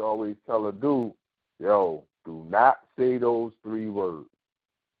used to always tell a dude, yo, do not say those 3 words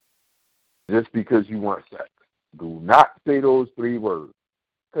just because you want sex. Do not say those 3 words.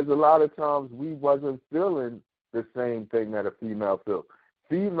 Because a lot of times we wasn't feeling the same thing that a female feels.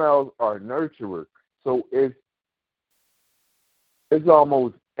 Females are nurturers, so it's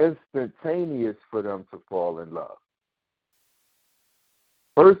almost instantaneous for them to fall in love.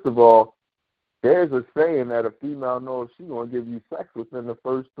 First of all, there's a saying that a female knows she's going to give you sex within the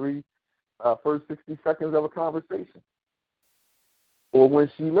first 60 seconds of a conversation. Or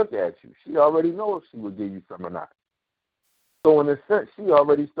when she look at you, she already knows if she will give you some or not. So in a sense, she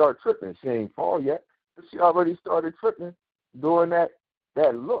already started tripping. She ain't fall yet, but she already started tripping during that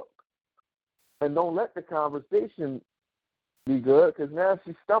look. And don't let the conversation be good, because now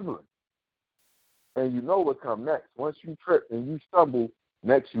she's stumbling. And you know what come next. Once you trip and you stumble,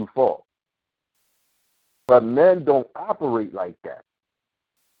 next you fall. But men don't operate like that.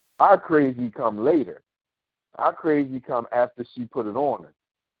 Our crazy come later. Our crazy come after she put it on us.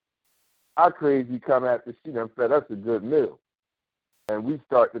 Our crazy come after she done fed us a good meal. And we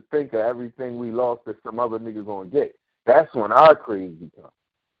start to think of everything we lost that some other nigga gonna get. That's when our crazy comes.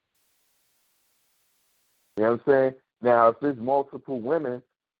 You know what I'm saying? Now, if there's multiple women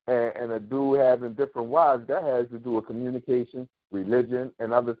and a dude having different wives, that has to do with communication, religion,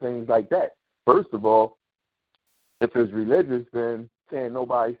 and other things like that. First of all, if it's religious, then can't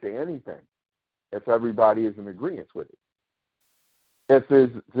nobody say anything if everybody is in agreement with it. If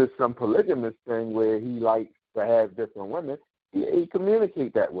it's just some polygamous thing where he likes to have different women, he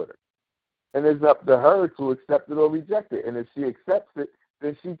communicate that with her. And it's up to her to accept it or reject it. And if she accepts it,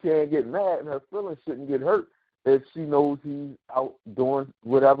 then she can't get mad, and her feelings shouldn't get hurt if she knows he's out doing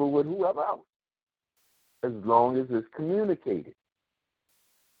whatever with whoever else, as long as it's communicated.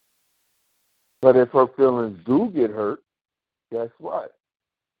 But if her feelings do get hurt, guess what?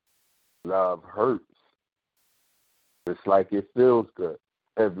 Love hurts. Just like it feels good.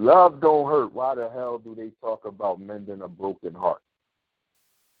 If love don't hurt, why the hell do they talk about mending a broken heart?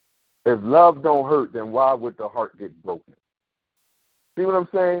 If love don't hurt, then why would the heart get broken? See what I'm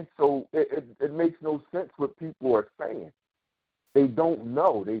saying? So it makes no sense what people are saying. They don't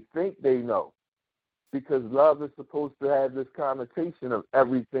know. They think they know. Because love is supposed to have this connotation of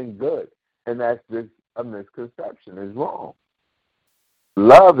everything good. And that's just a misconception. It's wrong.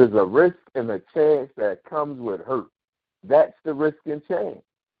 Love is a risk and a chance that comes with hurt. That's the risk and chance.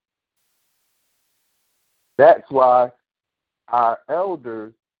 That's why our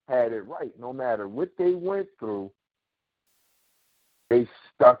elders had it right. No matter what they went through, they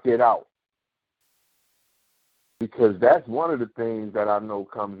stuck it out. Because that's one of the things that I know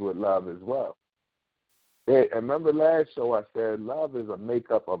comes with love as well. And remember last show I said love is a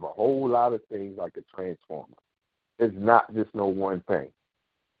makeup of a whole lot of things like a transformer. It's not just no one thing.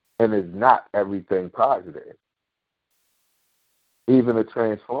 And it's not everything positive. Even a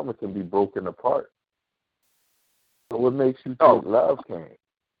transformer can be broken apart. So what makes you think love can?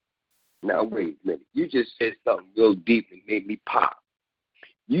 Now, wait a minute. You just said something real deep and made me pop.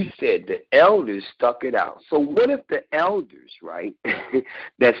 You said the elders stuck it out. So what if the elders, right,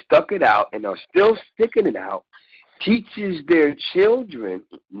 that stuck it out and are still sticking it out, teaches their children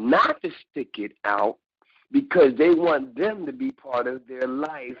not to stick it out because they want them to be part of their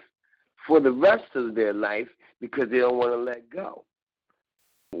life for the rest of their life because they don't want to let go?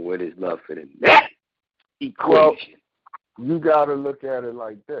 What is love for them? That equation. Well, you got to look at it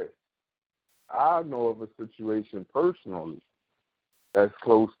like this. I know of a situation personally that's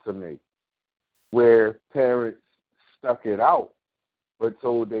close to me where parents stuck it out but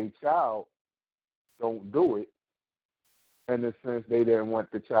told their child don't do it, in the sense they didn't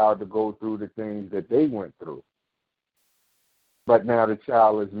want the child to go through the things that they went through. But now the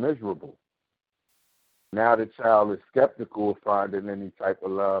child is miserable. Now the child is skeptical of finding any type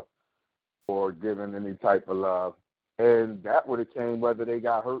of love or giving any type of love. And that would have came whether they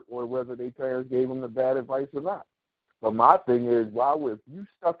got hurt or whether their parents gave them the bad advice or not. But my thing is, why would, if you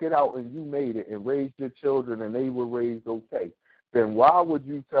stuck it out and you made it and raised your children and they were raised okay, then why would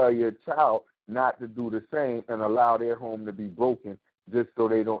you tell your child not to do the same and allow their home to be broken just so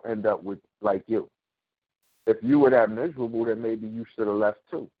they don't end up with like you? If you were that miserable, then maybe you should have left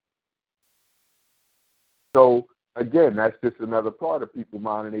too. So, again, that's just another part of people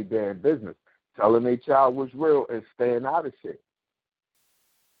minding their damn business, telling their child was real and staying out of shit.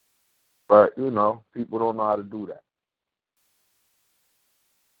 But, you know, people don't know how to do that.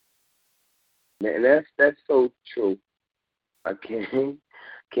 Man, that's so true. I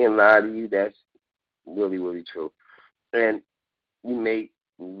can't lie to you. That's really, really true. And you make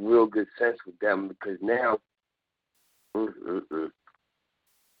real good sense with them because now,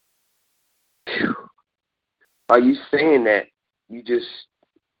 are you saying that you just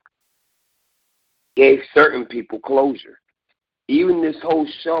gave certain people closure? Even this whole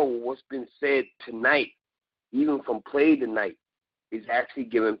show, what's been said tonight, even from Play Tonight, is actually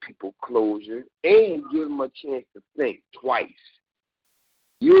giving people closure and giving them a chance to think twice.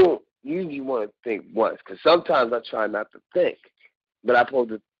 You don't usually want to think once, because sometimes I try not to think, but I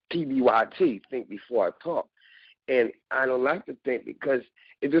supposed to TBYT, think before I talk. And I don't like to think because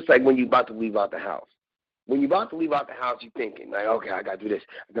it's just like when you're about to leave out the house. When you're about to leave out the house, you're thinking, like, okay, I got to do this.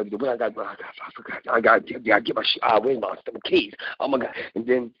 I got to do what I got to do. I got to get my shit. Where's my keys? Oh, my God. And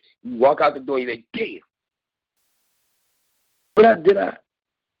then you walk out the door and you're like, damn. But did I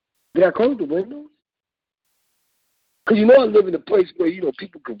close the windows? Because, you know, I live in a place where, you know,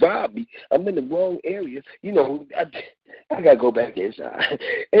 people could rob me. I'm in the wrong area. You know, I got to go back inside.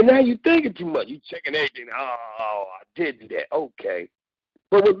 And now you're thinking too much. You're checking everything. Oh, I did do that. Okay.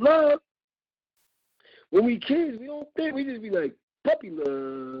 But with love, when we kids, we don't think. We just be like, puppy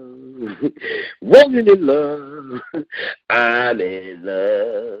love, wasn't in love, I'm in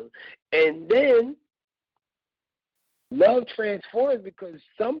love. And then love transforms because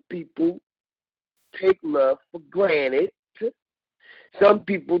some people take love for granted. Some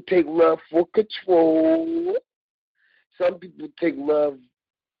people take love for control. Some people take love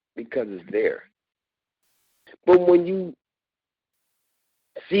because it's there. But when you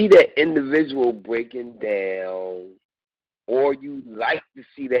see that individual breaking down, or you like to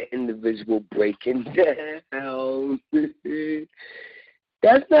see that individual breaking down,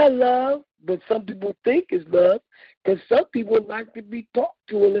 that's not love, but some people think it's love because some people like to be talked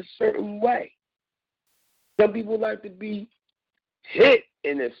to in a certain way. Some people like to be hit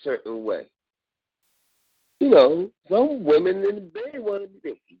in a certain way. You know, some women in the bed want to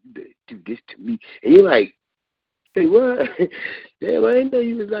be, you do this to me. And you're like, hey, what? Damn, I didn't know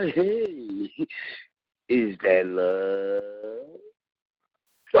you was like, hey, is that love?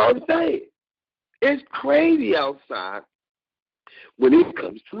 So I'm saying, it's crazy outside when it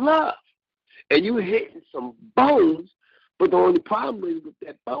comes to love. And you hitting some bones, but the only problem is with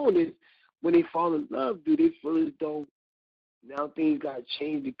that bone is when they fall in love, do they feel as though now things got to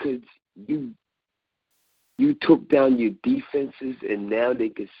change because you took down your defenses and now they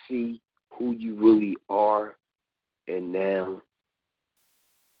can see who you really are, and now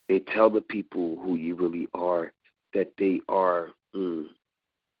they tell the people who you really are that they are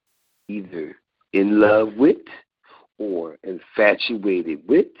either in love with or infatuated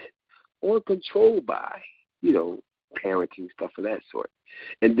with or controlled by, you know, parenting, stuff of that sort.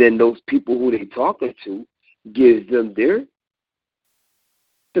 And then those people who they talking to gives them their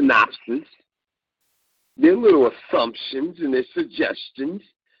synopsis, their little assumptions and their suggestions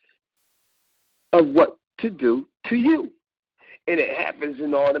of what to do to you. And it happens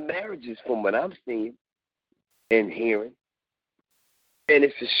in all the marriages from what I'm seeing and hearing. And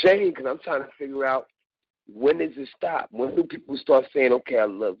it's a shame because I'm trying to figure out, when does it stop? When do people start saying, okay, I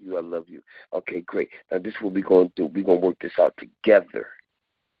love you, I love you. Okay, great. Now this is what we're going to do. We're going to work this out together.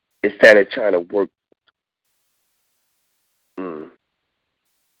 Instead of trying to work, I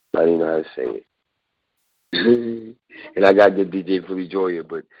don't even know how to say it. And I got the DJ Philly Joya,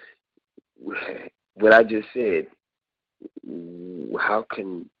 but what I just said, what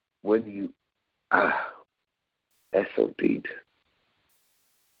do you, that's so deep.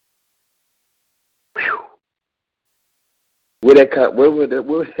 Whew. What would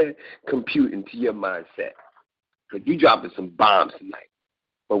that compute into your mindset? Because you dropping some bombs tonight.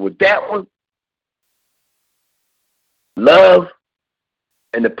 But with that one, love,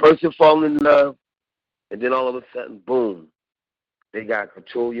 and the person falling in love, and then all of a sudden, boom, they got to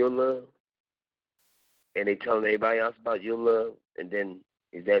control your love, and they telling everybody else about your love, and then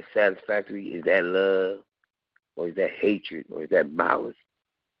is that satisfactory? Is that love? Or is that hatred? Or is that malice?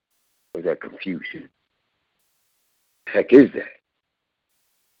 Or is that confusion? The heck is that?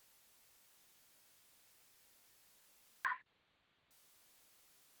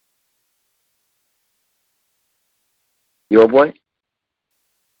 Your boy?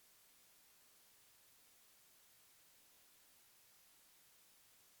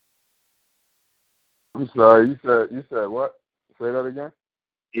 I'm sorry. You said what? Say that again.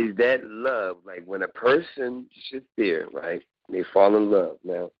 Is that love? Like when a person sits there, right? They fall in love.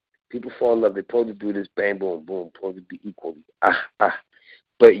 Now, people fall in love. They're supposed to do this, bang, boom, boom, supposed to be equally.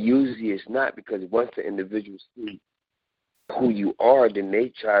 But usually it's not, because once the individual sees who you are, then they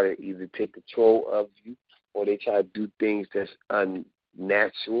try to either take control of you, or they try to do things that's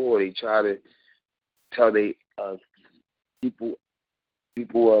unnatural, or they try to tell they people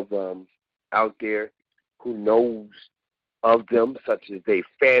of out there who knows of them, such as their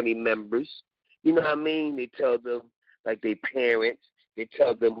family members. You know what I mean? They tell them, like their parents, they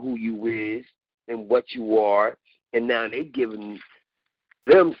tell them who you is and what you are, and now they giving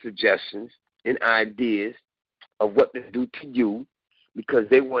them suggestions and ideas of what to do to you, because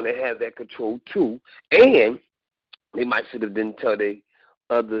they want to have that control too. And they might sit up and tell they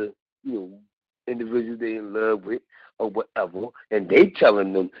other, individuals they in love with or whatever, and they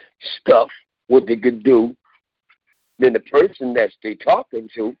telling them stuff, what they could do. Then the person that they talking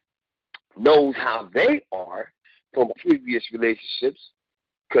to knows how they are from previous relationships,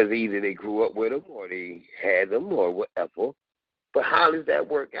 because either they grew up with them or they had them or whatever. But how does that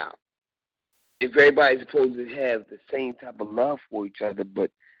work out? If everybody's supposed to have the same type of love for each other,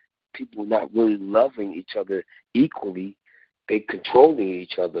 but people not really loving each other equally, they controlling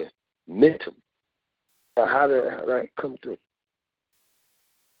each other mentally. So how did that come through?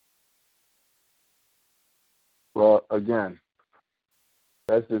 Well, again,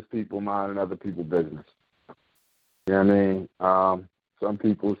 that's just people minding other people's business. You know what I mean? Some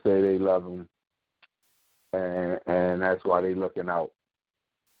people say they love them, and that's why they looking out.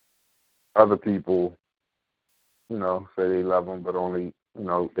 Other people, say they love them, but only,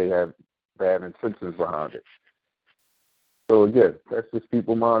 they have bad intentions behind it. So again, that's just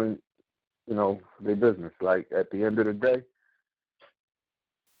people minding, their business. Like at the end of the day,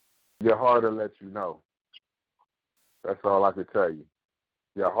 your heart will let you know. That's all I can tell you.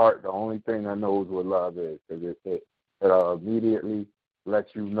 Your heart, the only thing that knows what love is, because it immediately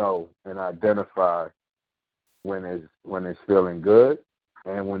lets you know and identify when it's feeling good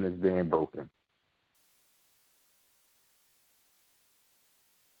and when it's being broken.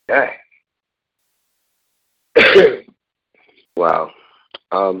 Yeah. Wow.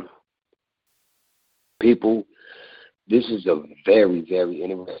 People, this is a very, very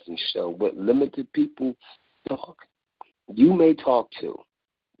interesting show. But limited people talk. You may talk to,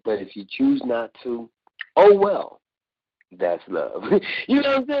 but if you choose not to, oh well, that's love. You know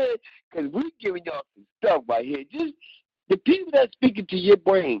what I'm saying? Because we're giving y'all some stuff right here. Just the people that's speaking to your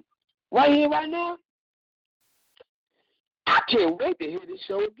brain right here, right now. I can't wait to hear this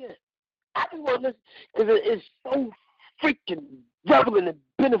show again. I just want to listen, because it's so freaking relevant and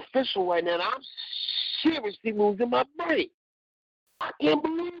beneficial right now. And I'm seriously losing my brain. I can't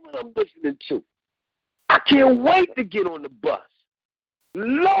believe what I'm listening to. I can't wait to get on the bus.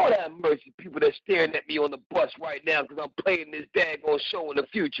 Lord have mercy, people that's staring at me on the bus right now because I'm playing this daggone show in the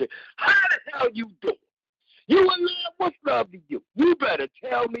future. How the hell you doing? You in love? What's love to you? You better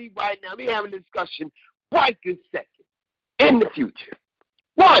tell me right now. We having a discussion right this second. In the future.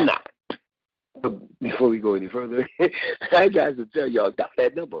 Why not? But before we go any further, I got to tell y'all, dial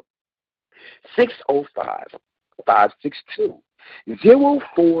that number.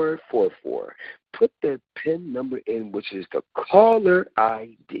 605-562-0444. Put the PIN number in, which is the caller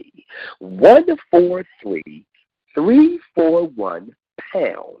ID. 143-341#.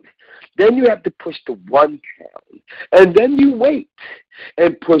 Then you have to push the 1 pound. And then you wait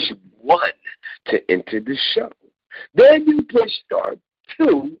and push 1 to enter the show. Then you push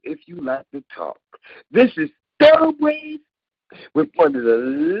 *2 if you like to talk. This is THoRoughBred with one of the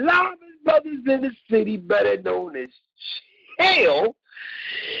loudest brothers in the city, better known as CHiLL.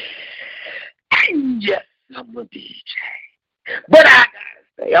 And yes, I'm a DJ. But I gotta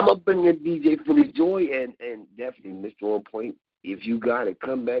say, I'm gonna bring in DJ Philly Joy and definitely Mr. On Point. If you gotta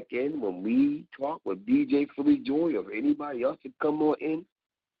come back in when we talk with DJ Philly Joy or anybody else to come on in.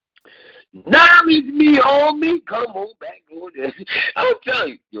 Now it's me, homie. Come on back on there. I'm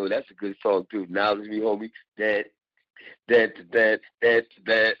telling you, that's a good song too. Now it's me, homie. That.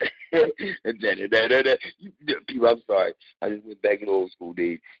 People, I'm sorry. I just went back in old school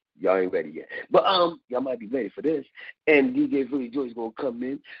days. Y'all ain't ready yet. But y'all might be ready for this. And DJ Philly Joy's gonna come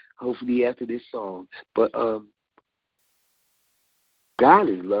in, hopefully after this song. But God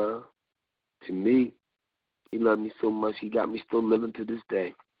is love to me. He loved me so much, he got me still living to this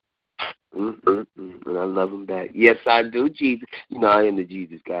day. And I love him back. Yes, I do, Jesus. You know, I am the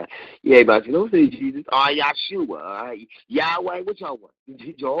Jesus guy. Yeah, but I said, don't say Jesus. Oh, Yahshua. Yahweh, what y'all want?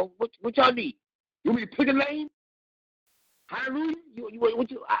 Y'all, what y'all need? You want me to pick a lane? Hallelujah?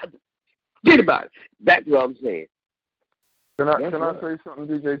 Get about it. That's what I'm saying. Can I say something,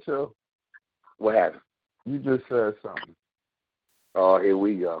 DJ CHiLL? What happened? You just said something. Oh, here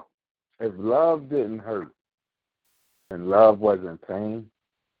we go. If love didn't hurt and love wasn't pain,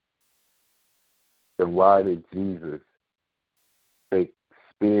 then why did Jesus take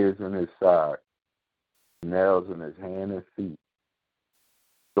spears in his side, nails in his hand and feet,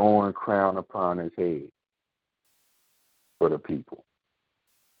 thorn crown upon his head for the people?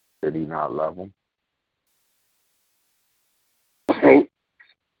 Did he not love them?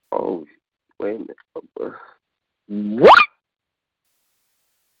 Oh, wait a minute. What?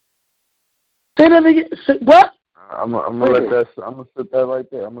 Say that again. What? I'm gonna sit that right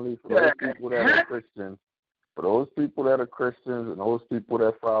there. I'm gonna leave for those people that are Christians. For those people that are Christians and those people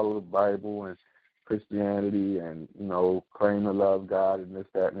that follow the Bible and Christianity and, you know, claim to love God and this,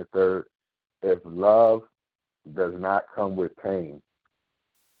 that, and the third, if love does not come with pain,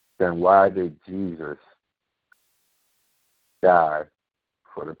 then why did Jesus die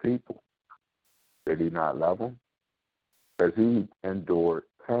for the people? Did he not love them? Because he endured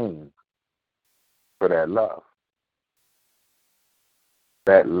pain for that love.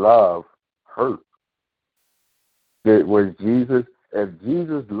 That love hurt. If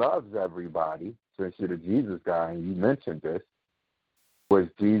Jesus loves everybody, since you're the Jesus guy and you mentioned this, was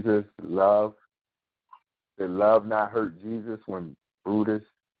Jesus love? Did love not hurt Jesus when Judas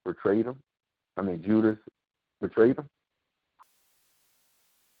betrayed him?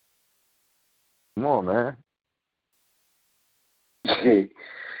 Come on, man.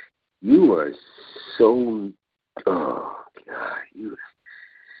 You are so, oh God, you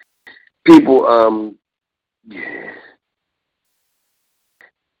people,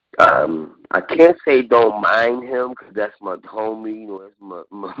 I can't say don't mind him because that's my homie, you know, that's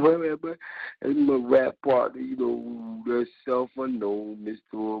my rap partner, you know, that's self-unknown,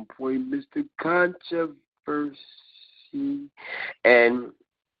 Mr. On Point, Mr. Controversy, and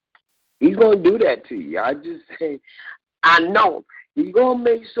he's gonna do that to you. I just say, I know he's gonna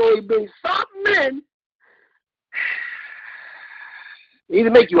make sure he brings something in,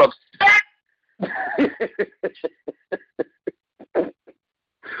 either make you upset.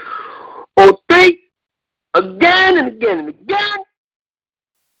 Or think again and again and again,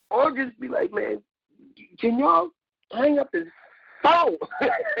 or just be like, man, can y'all hang up this phone?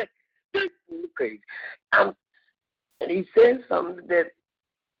 Crazy. And he said something that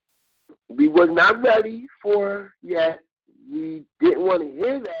we was not ready for yet. We didn't want to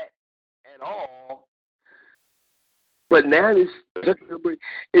hear that at all. But now it's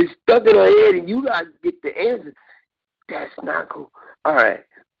stuck in our head, and you got to get the answer. That's not cool. All right.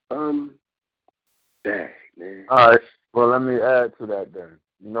 Dang, man. All right. Well, let me add to that then.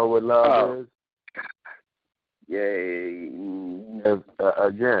 You know what love is? Yay.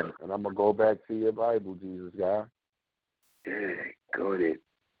 Again, and I'm going to go back to your Bible, Jesus guy. Yeah, go ahead.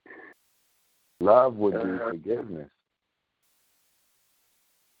 Love would be forgiveness,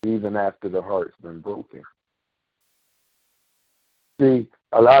 even after the heart's been broken. See,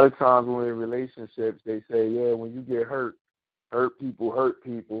 a lot of times when we're in relationships, they say, yeah, when you get hurt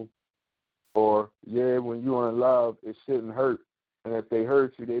people. Or, yeah, when you're in love, it shouldn't hurt. And if they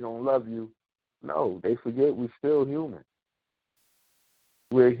hurt you, they don't love you. No, they forget we're still human.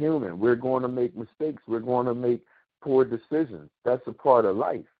 We're human. We're going to make mistakes. We're going to make poor decisions. That's a part of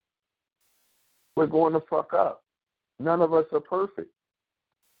life. We're going to fuck up. None of us are perfect.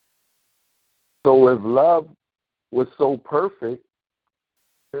 So if love was so perfect,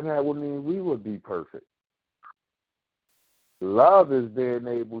 then that would mean we would be perfect. Love is being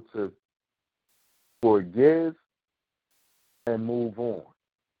able to forgive and move on.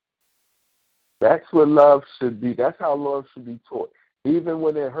 That's what love should be. That's how love should be taught. Even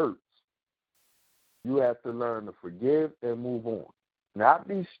when it hurts, you have to learn to forgive and move on. Not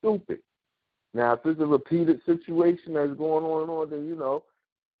be stupid. Now, if it's a repeated situation that's going on,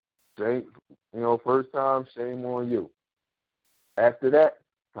 then, first time, shame on you. After that,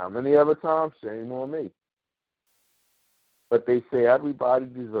 how many other times? Shame on me. But they say everybody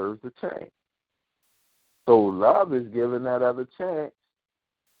deserves a chance. So love is giving that other chance.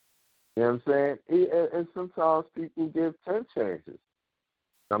 You know what I'm saying? And sometimes people give 10 chances.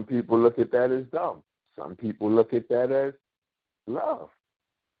 Some people look at that as dumb. Some people look at that as love.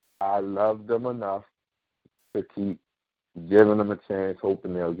 I love them enough to keep giving them a chance,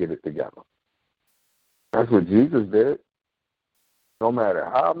 hoping they'll get it together. That's what Jesus did. No matter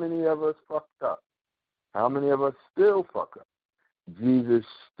how many of us fucked up, how many of us still fuck up, Jesus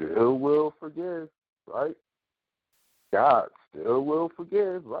still will forgive, right? God still will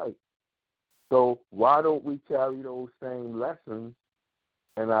forgive, right? So why don't we carry those same lessons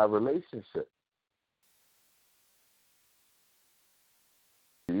in our relationship?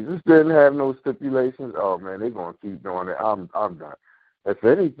 Jesus didn't have no stipulations. Oh man, they're gonna keep doing it. I'm done. If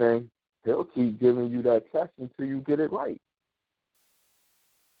anything, he'll keep giving you that test until you get it right.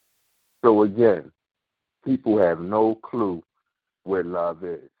 So again, people have no clue what love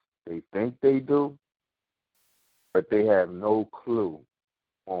is. They think they do, but they have no clue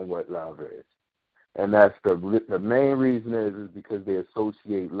on what love is. And that's the main reason is because they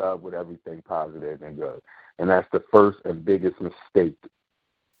associate love with everything positive and good. And that's the first and biggest mistake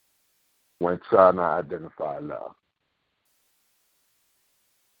when trying to identify love.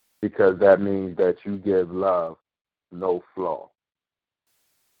 Because that means that you give love no flaw.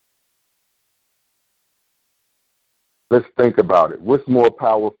 Let's think about it. What's more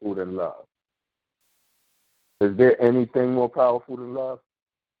powerful than love? Is there anything more powerful than love?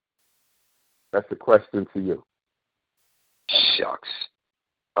 That's a question to you. Shucks.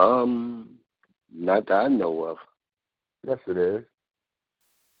 Not that I know of. Yes, it is.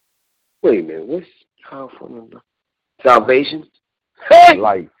 Wait a minute. What's powerful than love? Salvation?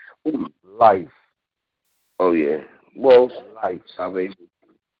 Life. Life. Oh, yeah. Well, life. Salvation.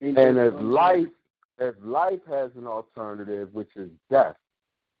 And if life has an alternative, which is death,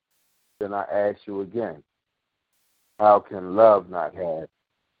 then I ask you again, how can love not have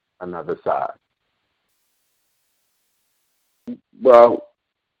another side? Well,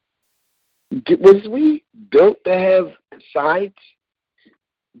 was we built to have sides?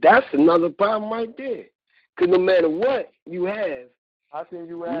 That's another problem right there. Because no matter what you have, how can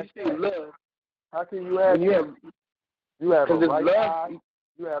you ask love? How can you ask? You have a right eye.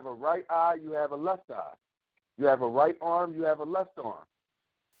 You have a right eye. You have a left eye. You have a right arm. You have a left arm.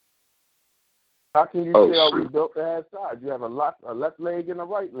 How can you say are we built to have sides? You have a left leg and a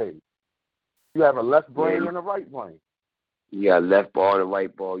right leg. You have a left brain and a right brain. You got a left ball and a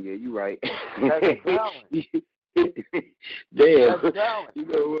right ball. Yeah, you're right. That's balance. Damn. That's balance. You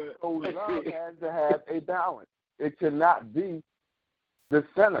know what? So love has to have a balance. It cannot be the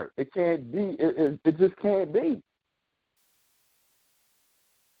center. It can't be. It just can't be.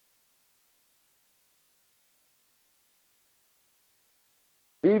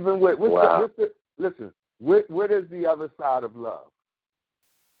 Even with listen, what is the other side of love?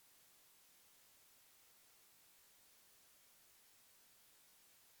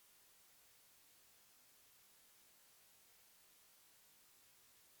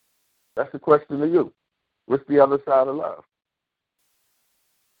 That's the question to you. What's the other side of love?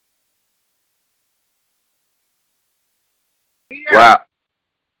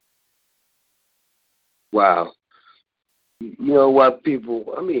 Wow. You know what, people?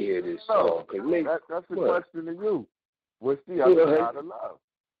 Let me hear this song. That's the question to you. What's the other side of love?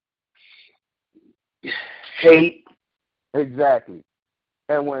 Hate. Exactly.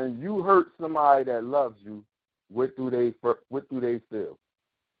 And when you hurt somebody that loves you, what do they feel?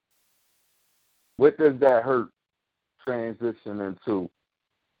 What does that hurt transition into,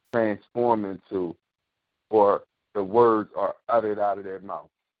 transform into, or the words are uttered out of their mouth?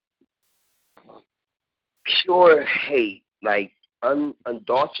 Pure hate, like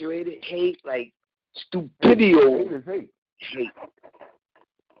unadulterated hate, like stupidity. Hate is hate. Hate.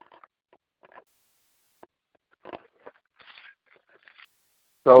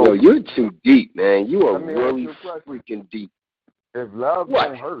 So, yo, you're too deep, man. You are really freaking deep. If love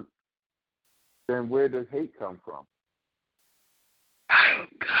don't hurt, then where does hate come from? Oh,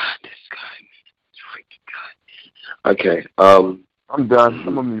 God, this guy, man. Freaking God. Okay, I'm done.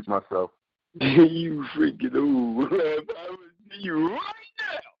 I'm going to mute myself. You freaking ooh. If I would see you right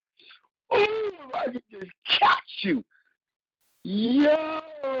now. Ooh, if I could just catch you. Yo.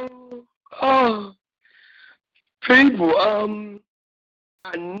 Oh. People,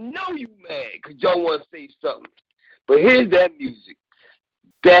 I know you mad because y'all want to say something. But here's that music.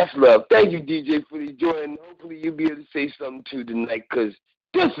 That's love. Thank you, DJ, for the joy. And hopefully you'll be able to say something too tonight because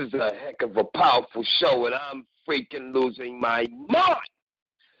this is a heck of a powerful show and I'm freaking losing my mind.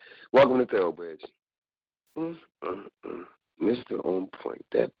 Welcome to THoRoughBred. Mr. On Point.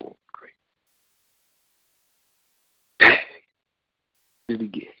 That boy, great. Do it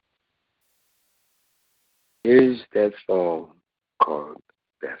again. Here's that song called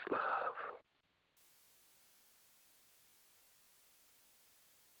That's Love.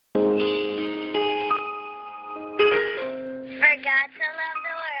 For God so loved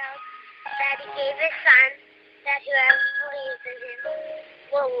the world that he gave his son, that whoever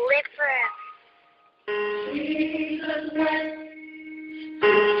We'll live forever. Jesus went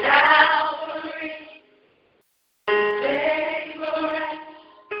to Calvary, favorite,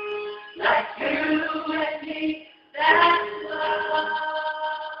 like you and me. That's love.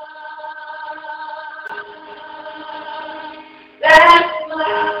 That's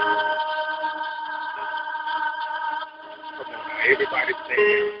love. Everybody say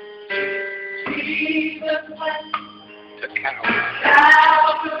Jesus went to Calvary,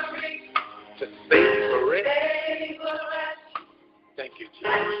 Calvary, to favorite. favorite, Thank you, Jesus.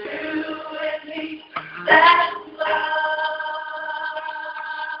 like you and me. That's love.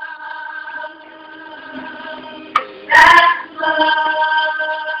 That's love.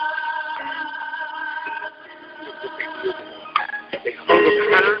 They hung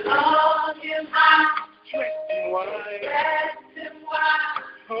him high, Hung him high, dressed in white, dressed in white,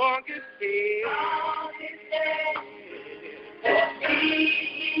 hung his head. on his head. For me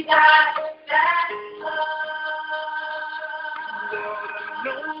he died. That's love. Lord, I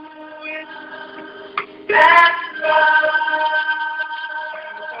know it. That's love.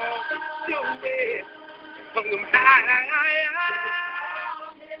 Your way, hung him high,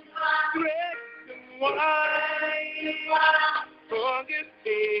 dressed in white, hung his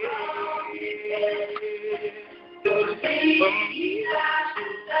head. For me,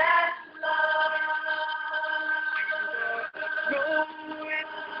 That's love. know it.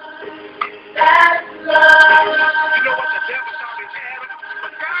 That's love. You know what the devil thought he had?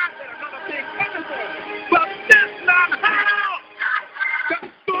 But God had another thing coming for him. But that's not how the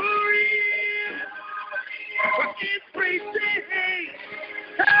story is. But it's preaching.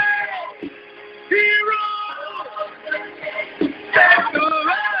 Hey, hero. That's the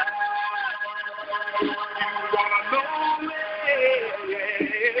love. You wanna know it?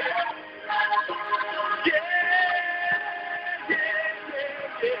 Yeah.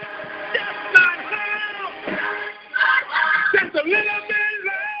 That's not how. Just a little bit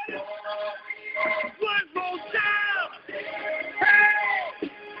love. One more time. Hey.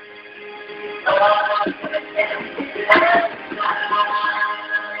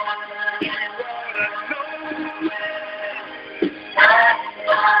 You wanna know it?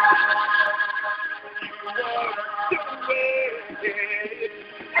 You wanna do it?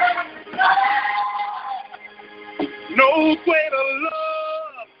 No greater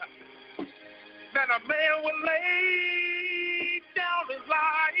love than a man would lay down his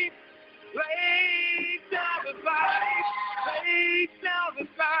life, lay down his life, lay down his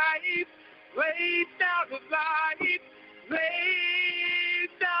life, lay down his life, lay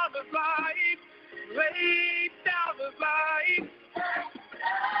down his life, lay down his life.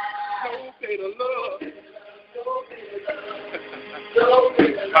 No greater love.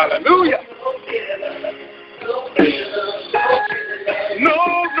 Hallelujah. No,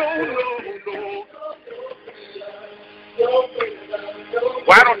 no, no, no.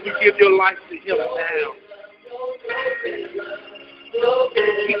 Why don't you give your life to Him now?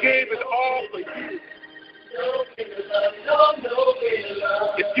 He gave it all for you.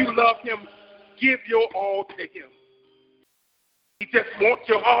 If you love Him, give your all to Him. He just wants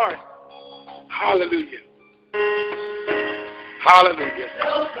your heart. Hallelujah. Hallelujah.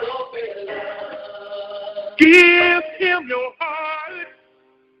 Give Him your heart.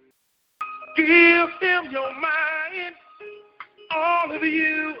 Give Him your mind. All of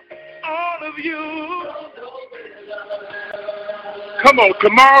you. All of you. Come on,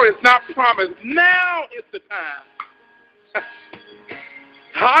 tomorrow is not promised. Now is the time.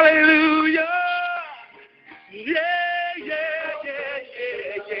 Hallelujah. Yeah, yeah, yeah,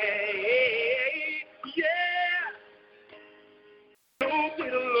 yeah, yeah, yeah. No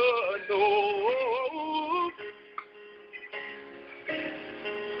greater love, no.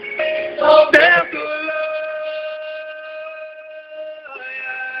 There's the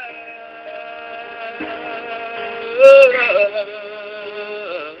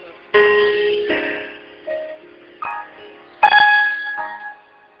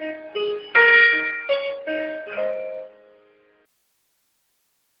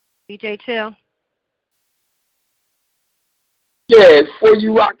DJ CHiLL. Yeah, before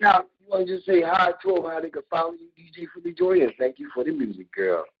you rock out, you want to just say hi to them, how they can follow you, DJ Philly Joy, and thank you for the music,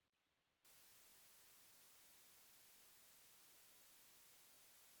 girl.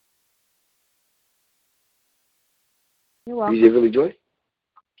 You're welcome. DJ Philly Joy?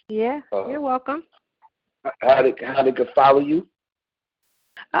 Yeah, you're welcome. How they can follow you?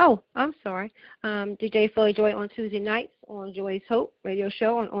 Oh, I'm sorry. DJ Philly Joy on Tuesday nights on Joy's Hope radio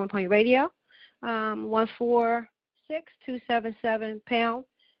show on Point Radio. 146277 pound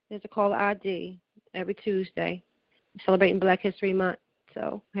is the caller ID every Tuesday. celebrating Black History Month.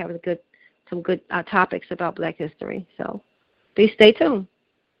 So we're having some good topics about Black history. So please stay tuned.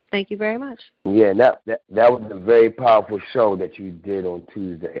 Thank you very much. Yeah, that was a very powerful show that you did on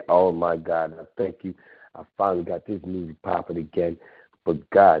Tuesday. Oh, my God. I thank you. I finally got this music popping again. But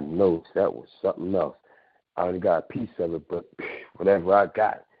God knows that was something else. I only got a piece of it, but whatever I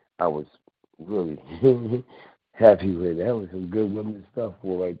got, I was really happy with it. That was some good women stuff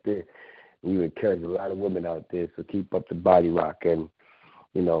for right there. You encourage a lot of women out there, so keep up the body rock. And,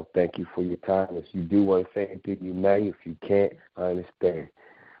 you know, thank you for your time. If you do want to say anything, you may. If you can't, I understand.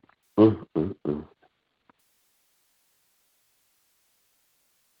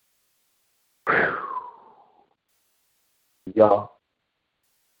 Y'all,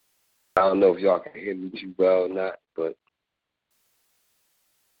 I don't know if y'all can hear me too well or not, but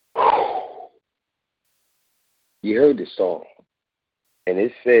you heard the song, and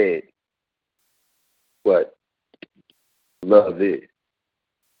it said what love is.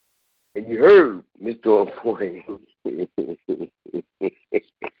 And you heard Mr. On Point.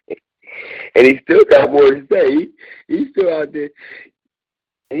 And he still got more to say. He's still out there.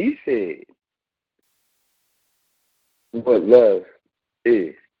 And he said what love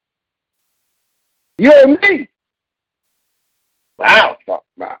is. You heard me? Wow, talk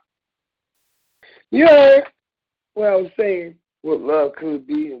about. You heard what I was saying, what love could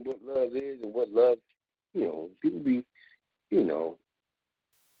be and what love is and what love, you know, people be, you know.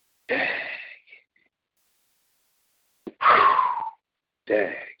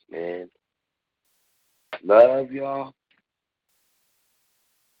 Dang, man. Love, y'all.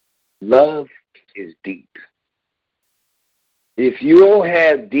 Love is deep. If you don't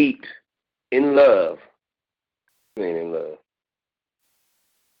have deep in love, you ain't in love.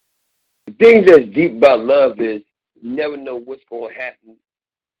 The thing that's deep about love is you never know what's going to happen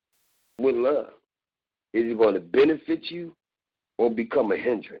with love. Is it going to benefit you or become a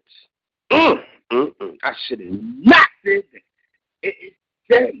hindrance? I should have not said that. It's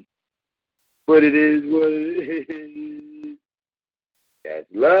steady. But it is what it is. That's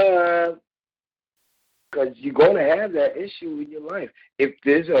love. Because you're going to have that issue in your life. If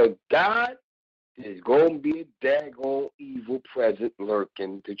there's a God, there's going to be a daggone evil present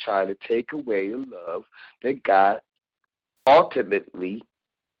lurking to try to take away the love that God ultimately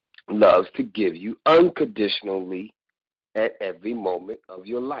loves to give you unconditionally at every moment of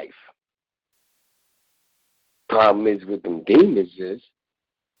your life. Problem is with them demons is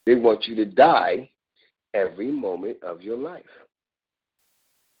they want you to die every moment of your life.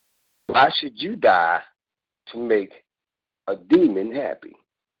 Why should you die to make a demon happy?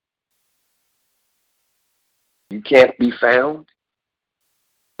 You can't be found,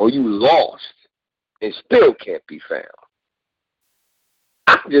 or you lost and still can't be found.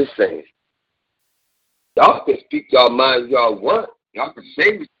 I'm just saying. Y'all can speak y'all minds y'all want. Y'all can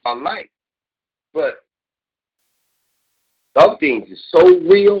say what y'all like. But some things are so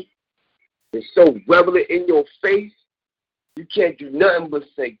real, it's so relevant in your face, you can't do nothing but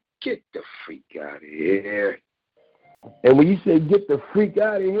say, get the freak out of here. And when you say get the freak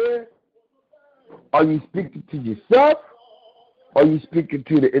out of here, are you speaking to yourself or are you speaking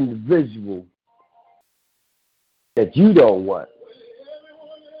to the individual that you don't want?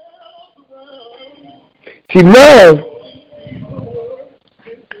 See, love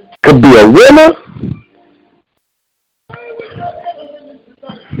could be a winner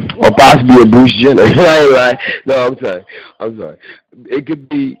or possibly a Bruce Jenner. Right? No, I'm sorry. It could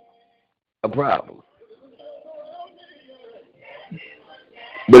be a problem.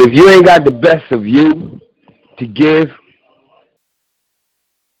 But if you ain't got the best of you to give,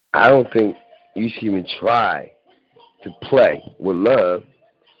 I don't think you should even try to play with love.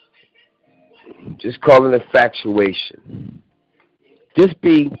 Just call it infatuation. Just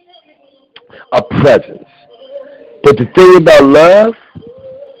be a presence. But the thing about love,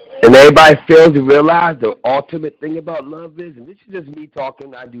 and everybody fails to realize the ultimate thing about love is, and this is just me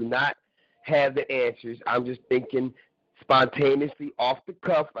talking, I do not have the answers. I'm just thinking spontaneously off the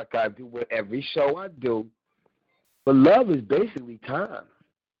cuff like I do with every show I do. But love is basically time.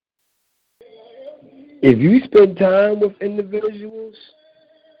 If you spend time with individuals,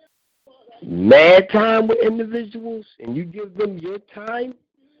 mad time with individuals, and you give them your time,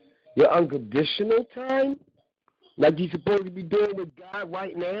 your unconditional time, like you're supposed to be doing with God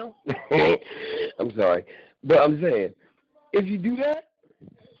right now. I'm sorry. But I'm saying, if you do that,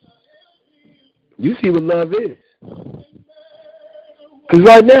 you see what love is. Because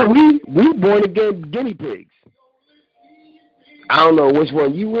right now, we born again guinea pigs. I don't know which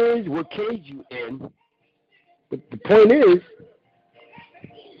one you is, what cage you in. But the point is,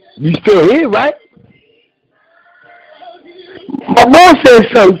 you still here, right? My boy said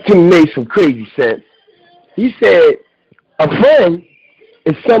something to me, made some crazy sense. He said, a friend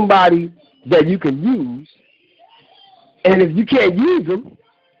is somebody that you can use, and if you can't use them,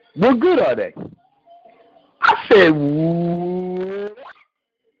 what good are they? I said, what?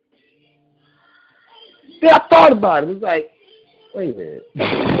 Then I thought about it. It was like, wait a minute.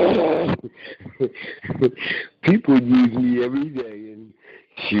 People use me every day, and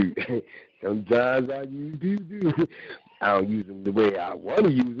shoot, sometimes I use people. I don't use them the way I want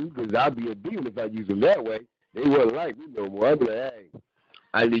to use them, because I'd be a demon if I use them that way. They wouldn't like me no more. I'd be like, hey,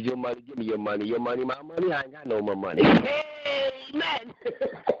 I need your money, give me your money. Your money, my money, I ain't got no more money. Hey, man.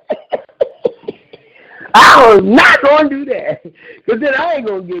 I was not going to do that, because then I ain't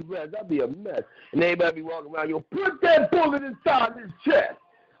going to get blessed. That'd be a mess. And everybody be walking around, yo, put that bullet inside his chest.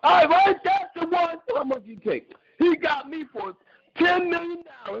 All right, that's the one. How much you take? He got me for $10 million.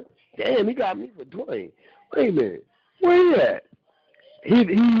 Damn, he got me for 20. Wait a minute. Where he at? He's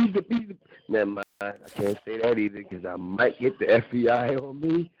never mind. I can't say that either, because I might get the FBI on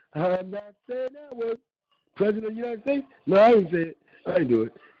me. I'm not saying that word. President of the United States? No, I didn't say it. I didn't do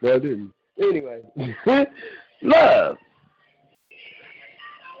it. No, I didn't. Anyway, love.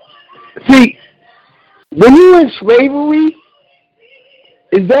 See, when you're in slavery,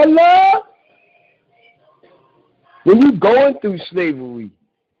 is that love? When you're going through slavery,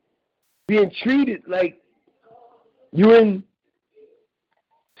 being treated like you're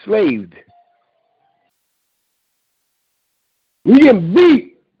enslaved. You get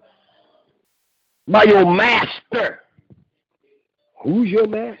beat by your master. Who's your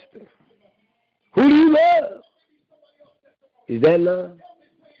master? Who do you love? Is that love?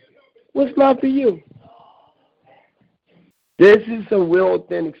 What's love for you? This is some real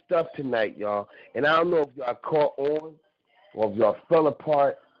authentic stuff tonight, y'all. And I don't know if y'all caught on, or if y'all fell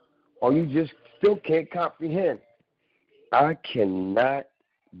apart, or you just still can't comprehend. I cannot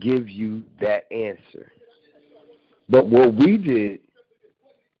give you that answer. But what we did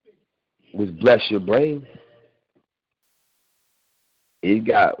was bless your brain. It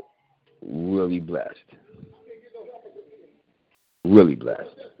got really blessed. Really blessed.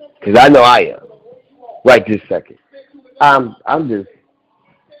 Because I know I am. Right this second. I'm just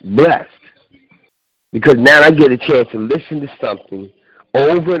blessed. Because now I get a chance to listen to something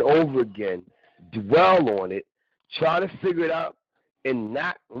over and over again, dwell on it, try to figure it out, and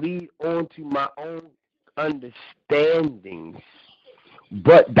not lead on to my own understandings,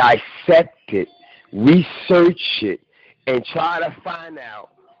 but dissect it, research it, and try to find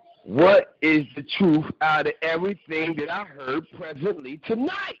out what is the truth out of everything that I heard presently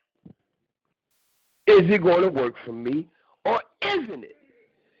tonight. Is it going to work for me, or isn't it?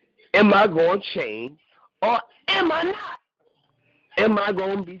 Am I going to change, or am I not? Am I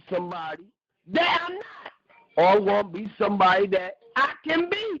going to be somebody that I'm not? Or going to be somebody that I can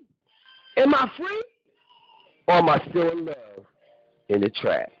be? Am I free, or am I still in love in the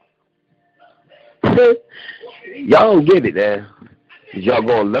trap? Y'all don't get it, man. Y'all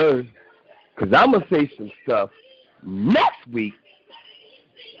going to learn. Because I'm going to say some stuff next week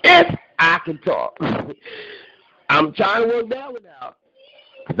if I can talk. I'm trying to work that one out.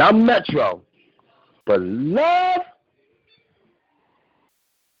 Because I'm Metro. But love,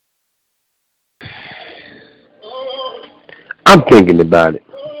 I'm thinking about it.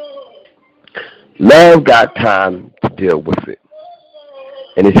 Love got time to deal with it.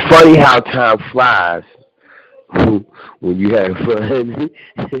 And it's funny how time flies when you have fun.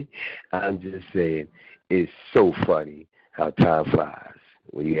 I'm just saying, it's so funny how time flies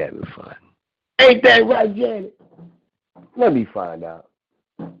when you're having fun. Ain't that right, Janet? Let me find out.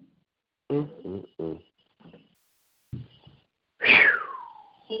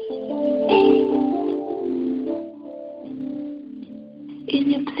 Il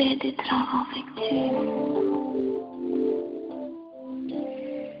me plaît d'être avec toi.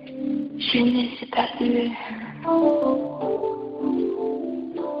 Je ne sais pas où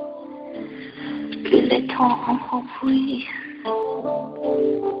que le temps m'enfuit. Oh,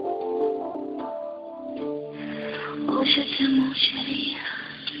 je t'aime, mon chéri.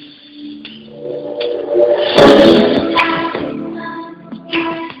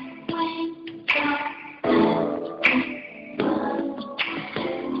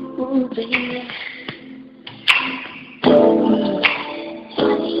 Oh, baby.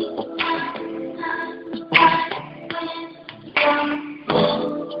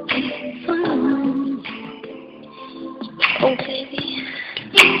 Oh, baby,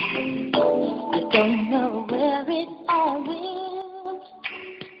 I don't know where it all went.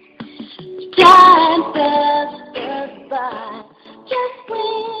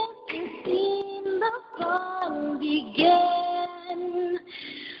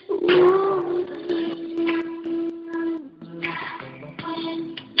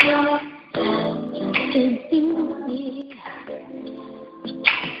 But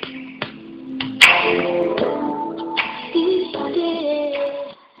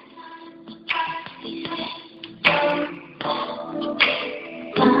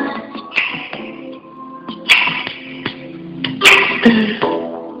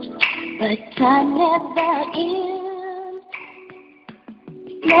I never end.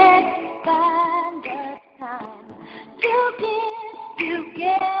 Let's find the time to get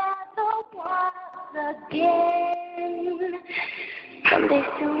together once again. Someday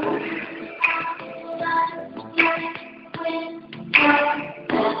soon.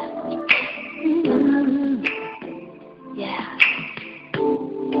 Yeah.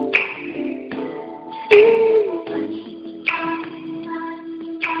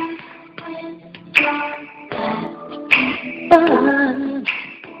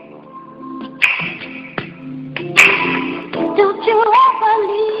 Don't you ever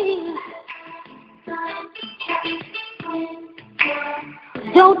leave.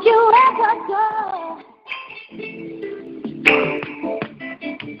 Don't you ever go.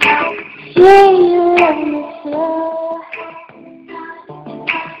 Say you love me so.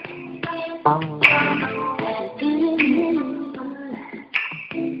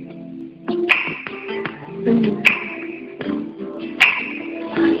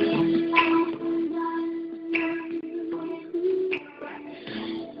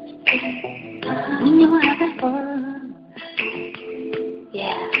 When you having fun,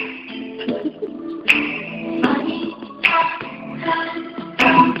 yeah.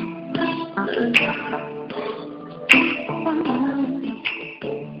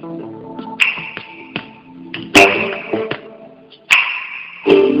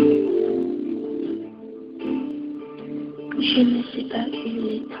 Je ne sais pas où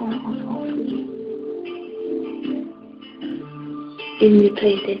les temps enfoui. Il me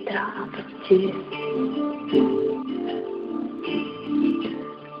plaît d'être avec tu.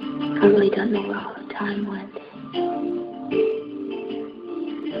 I really don't know where all the time went.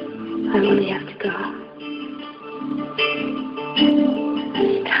 I really have to go.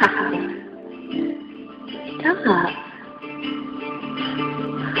 Stop. Stop.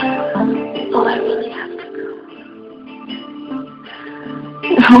 Oh, I really have to go.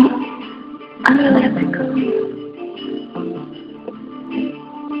 No, I really have to go.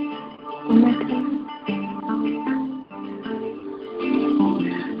 One more time.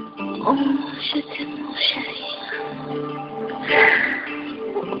 Oh, je t'aime, mon chéri.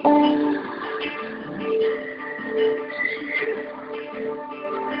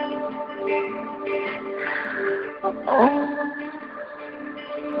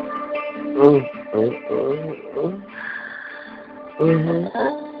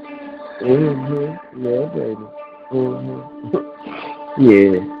 Yeah, baby.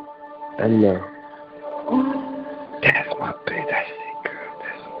 Yeah, I know. That's my baby. That's it, girl.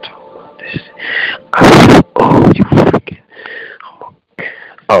 That's what I'm talking about. This. Oh, you freaking.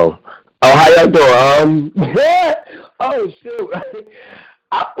 Oh, how y'all doing? Oh, shoot.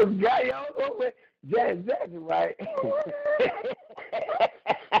 I forgot y'all was over Janet Jackson, right?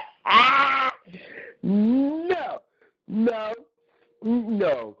 No.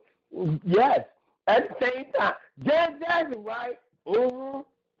 Yes. At the same time, Janet Jackson, right? Mm-hmm.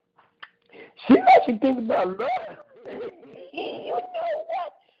 She actually think about love. You know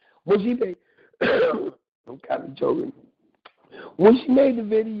what? When she made, I'm kind of joking. When she made the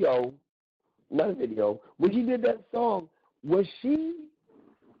video, not a video, when she did that song, was she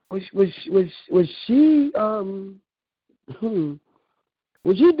doing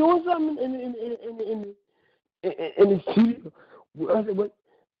something in the studio? I said, what?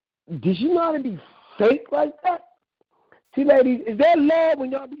 Did she know how to be fake like that? See, ladies, is that love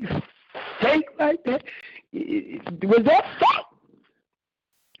when y'all be fake like that? Was that fake?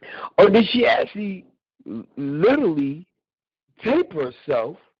 Or did she actually literally tape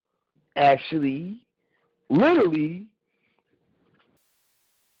herself, actually, literally,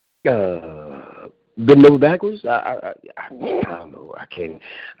 bend over backwards? I don't know.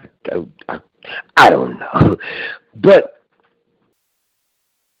 I don't know. But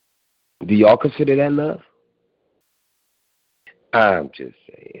do y'all consider that love? I'm just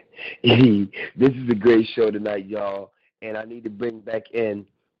saying. This is a great show tonight, y'all. And I need to bring back in,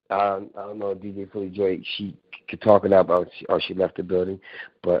 I don't know, DJ Fully Joy, she could talk about, or she left the building,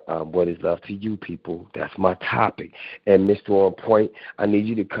 but what is love to you people? That's my topic. And Mr. On Point, I need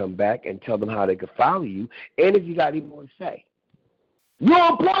you to come back and tell them how they can follow you, and if you got any more to say. You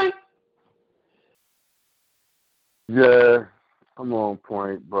on point? Yeah, I'm on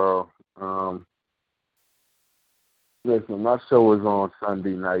point, bro. Listen, my show was on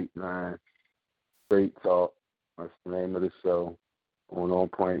Sunday night, man. Straight Talk. That's the name of the show on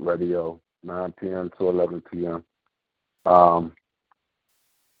Point Radio, 9 p.m. to 11 p.m. Dial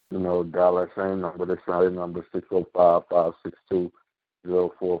that same number, the same number,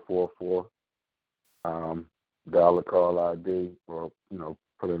 605-562-0444. Dial the call ID or,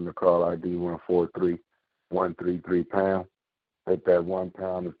 put in the call ID 143133#. Hit that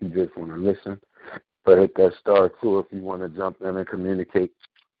 £1 if you just want to listen. But hit that *2 if you want to jump in and communicate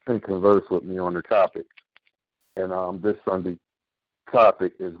and converse with me on the topic. And this Sunday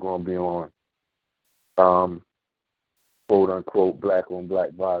topic is going to be on quote unquote black on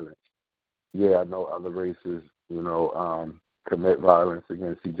black violence. Yeah, I know other races, commit violence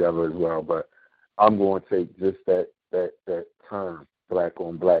against each other as well, but I'm going to take just that term, black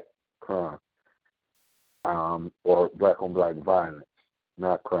on black crime, or black on black violence,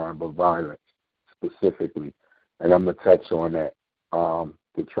 not crime but violence specifically, and I'm gonna touch on that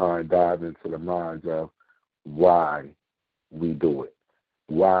to try and dive into the minds of why we do it.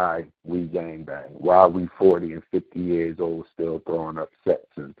 Why we gangbang, why we 40 and 50 years old still throwing up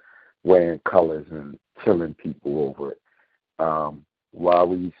sets and wearing colors and killing people over it. Why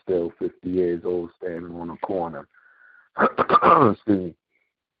we still 50 years old standing on a corner,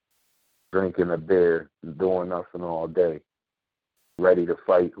 drinking a beer and doing nothing all day, ready to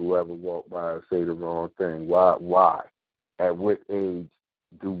fight whoever walk by and say the wrong thing. Why? At what age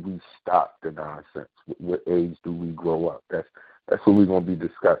do we stop the nonsense? What age do we grow up? That's what we're going to be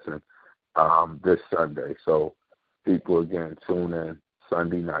discussing this Sunday. So people, again, tune in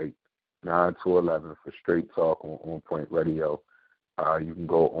Sunday night, 9 to 11 for Straight Talk on Point Radio. You can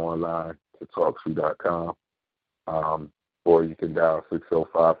go online to TalkShoe.com, or you can dial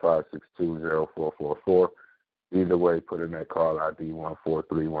 605-562-0444. Either way, put in that call ID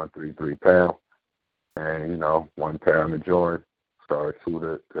 143133#. And, £1 to join,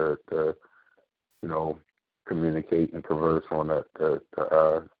 *2 to communicate and converse on the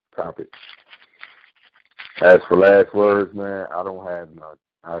topic. As for last words, man, I don't have none.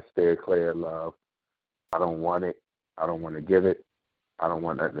 I stay clear of love. I don't want it. I don't want to give it. I don't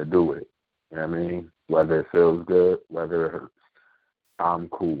want nothing to do with it. You know what I mean? Whether it feels good, whether it hurts, I'm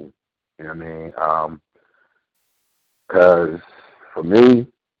cool. You know what I mean? Because for me,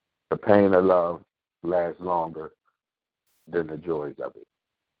 the pain of love lasts longer than the joys of it.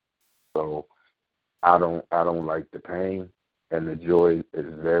 So I don't like the pain, and the joy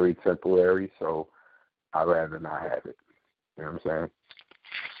is very temporary, so I'd rather not have it. You know what I'm saying?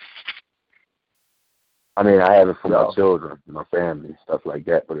 I mean, I have it for my children, my family, stuff like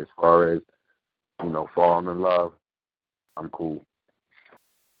that, but as far as, falling in love, I'm cool.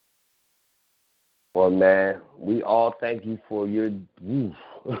 Well, man, we all thank you for your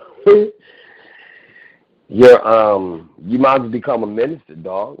you might as well become a minister,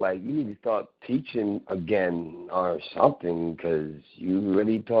 dog. Like, you need to start teaching again or something, because you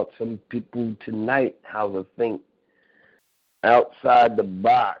really taught some people tonight how to think outside the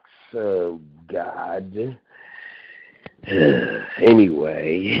box. Oh, God.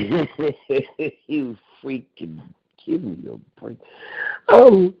 Anyway, you freaking give me a break.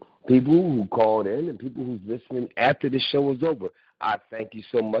 People who called in and people who's listening after the show is over, I thank you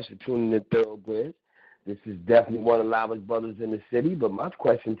so much for tuning in to THoRoughBred. This is definitely one of the loudest brothers in the city, but my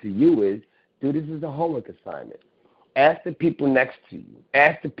question to you is, do this as a homework assignment. Ask the people next to you.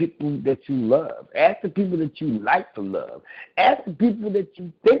 Ask the people that you love. Ask the people that you like to love. Ask the people that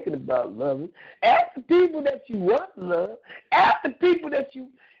you're thinking about loving. Ask the people that you want to love. Ask the people that you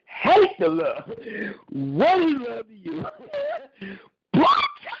hate to love. What do you love to you? Block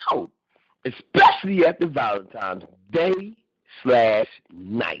out, especially after Valentine's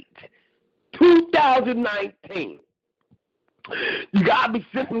Day/night. 2019. You gotta be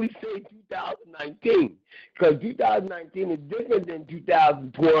simply saying 2019, because 2019 is different than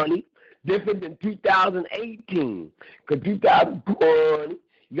 2020, different than 2018. Because 2020,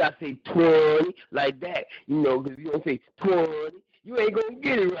 you gotta say 20 like that, because if you don't say 20, you ain't gonna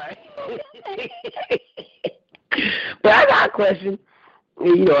get it right. But I got a question.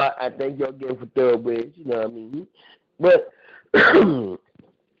 I thank y'all again for THoRoughBred, you know what I mean? But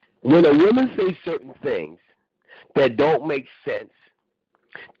when a woman says certain things that don't make sense,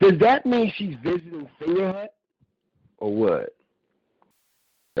 does that mean she's visiting Finger Hut or what?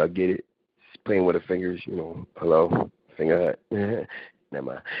 Y'all get it? She's playing with her fingers, hello, Finger Hut. Never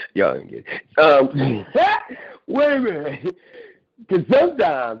mind. Y'all didn't get it. Wait a minute. Because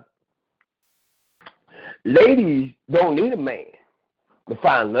sometimes ladies don't need a man to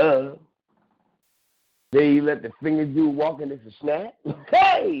find love. They let the finger do walking, it's a snack.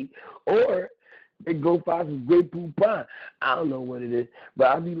 Hey! Or they go find some great poop pie. I don't know what it is, but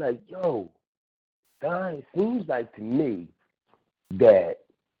I'll be like, yo, it seems like to me that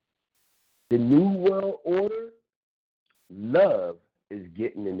the New World Order, love is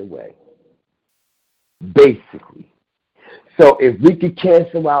getting in the way, basically. So if we could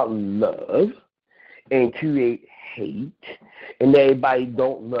cancel out love and create hate, and everybody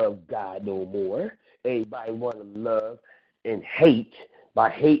don't love God no more, everybody want to love and hate by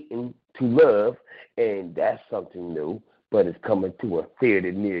hating to love, and that's something new, but it's coming to a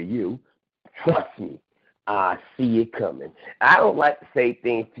theater near you. Trust me, I see it coming. I don't like to say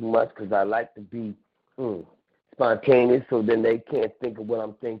things too much because I like to be spontaneous, so then they can't think of what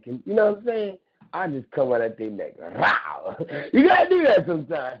I'm thinking. You know what I'm saying? I just come right at their neck. Wow. You got to do that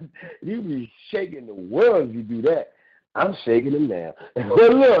sometimes. You be shaking the world if you do that. I'm shaking them now.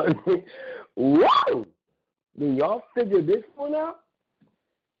 But look, whoa. When y'all figure this one out,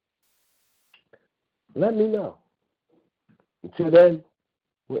 let me know. Until then,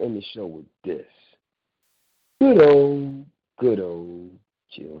 we'll end the show with this. Good old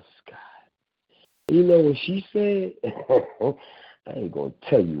Jill Scott. You know what she said? I ain't going to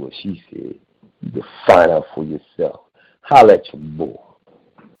tell you what she said. You can find out for yourself. Holla at your boy.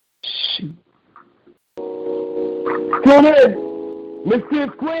 Shoot. Tune in, Miss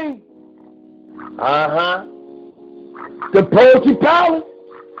Queen. The Poetry Palace.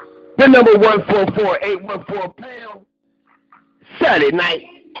 The number 144-814 #. Saturday night,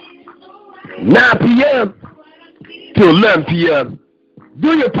 9 p.m. to 11 p.m.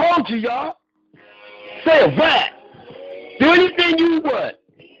 Do your poetry, y'all. Say a rap. Do anything you want.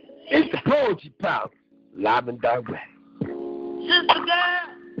 It's the Poetry Palace. Live and direct. Sister girl,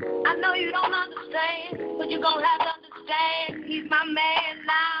 I know you don't understand, but you're gonna have to understand. He's my man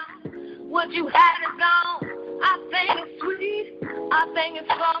now. What you had is gone. I think it's sweet. I think it's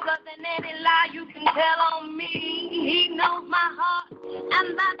stronger than any lie you can tell on me. He knows my heart,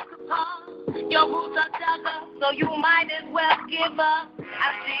 and that's the part. Your roots are dugger, so you might as well give up.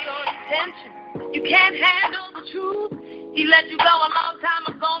 I see your intention. You can't handle the truth. He let you go a long time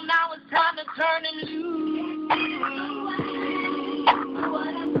ago. Now it's time to turn him loose.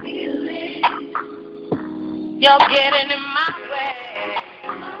 What I'm feeling, you're getting in my way.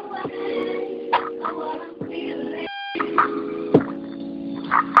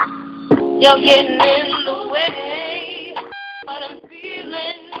 You're getting in the way. What I'm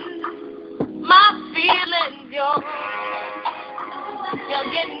feeling, my feelings, you're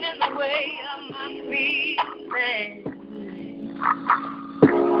getting in the way of my feelings.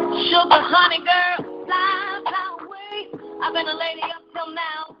 Sugar, honey, girl, fly away. I've been a lady up till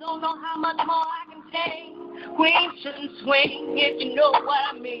now, don't know how much more I can take. Queen shouldn't swing, if you know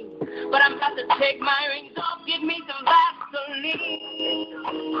what I mean. But I'm about to take my rings off, give me some Vaseline.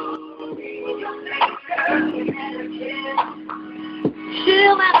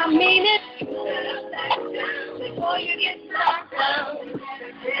 Chill, and I mean it. Before you get knocked down,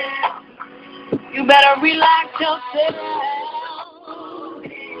 you better relax yourself.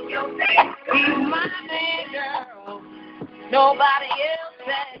 He's my man, girl. Nobody else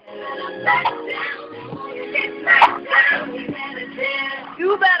can.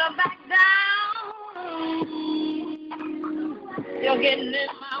 You better back down. You're getting in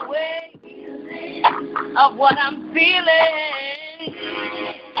my way of what I'm feeling.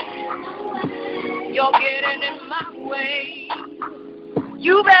 You're getting in my way.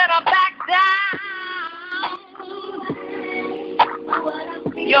 You better back down.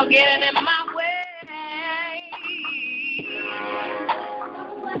 You're getting in my way.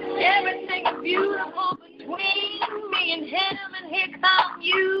 Everything is beautiful between me and him, and here come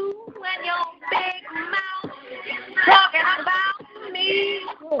you and your big mouth talking about me.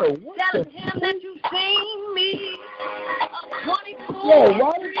 Telling him that you've seen me.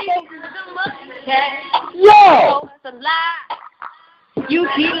 24 streets, the mustache. Oh, it's a lie. You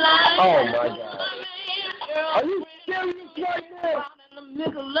keep lying. Oh, my God. Are you serious right now? In the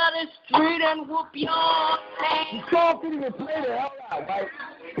middle of the street and whoop your ass. The song couldn't even play the hell out, right?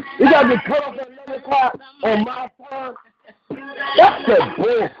 You got to get cut off at 11 o'clock on my time. That's the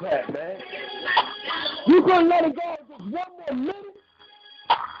bull crap, man. You couldn't let it go just one more minute?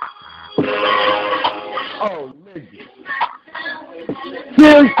 Oh, nigga.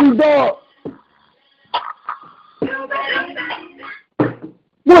 Seriously, dog.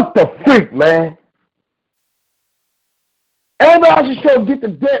 What the freak, man? Everybody should show get the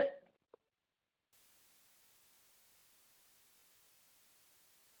debt.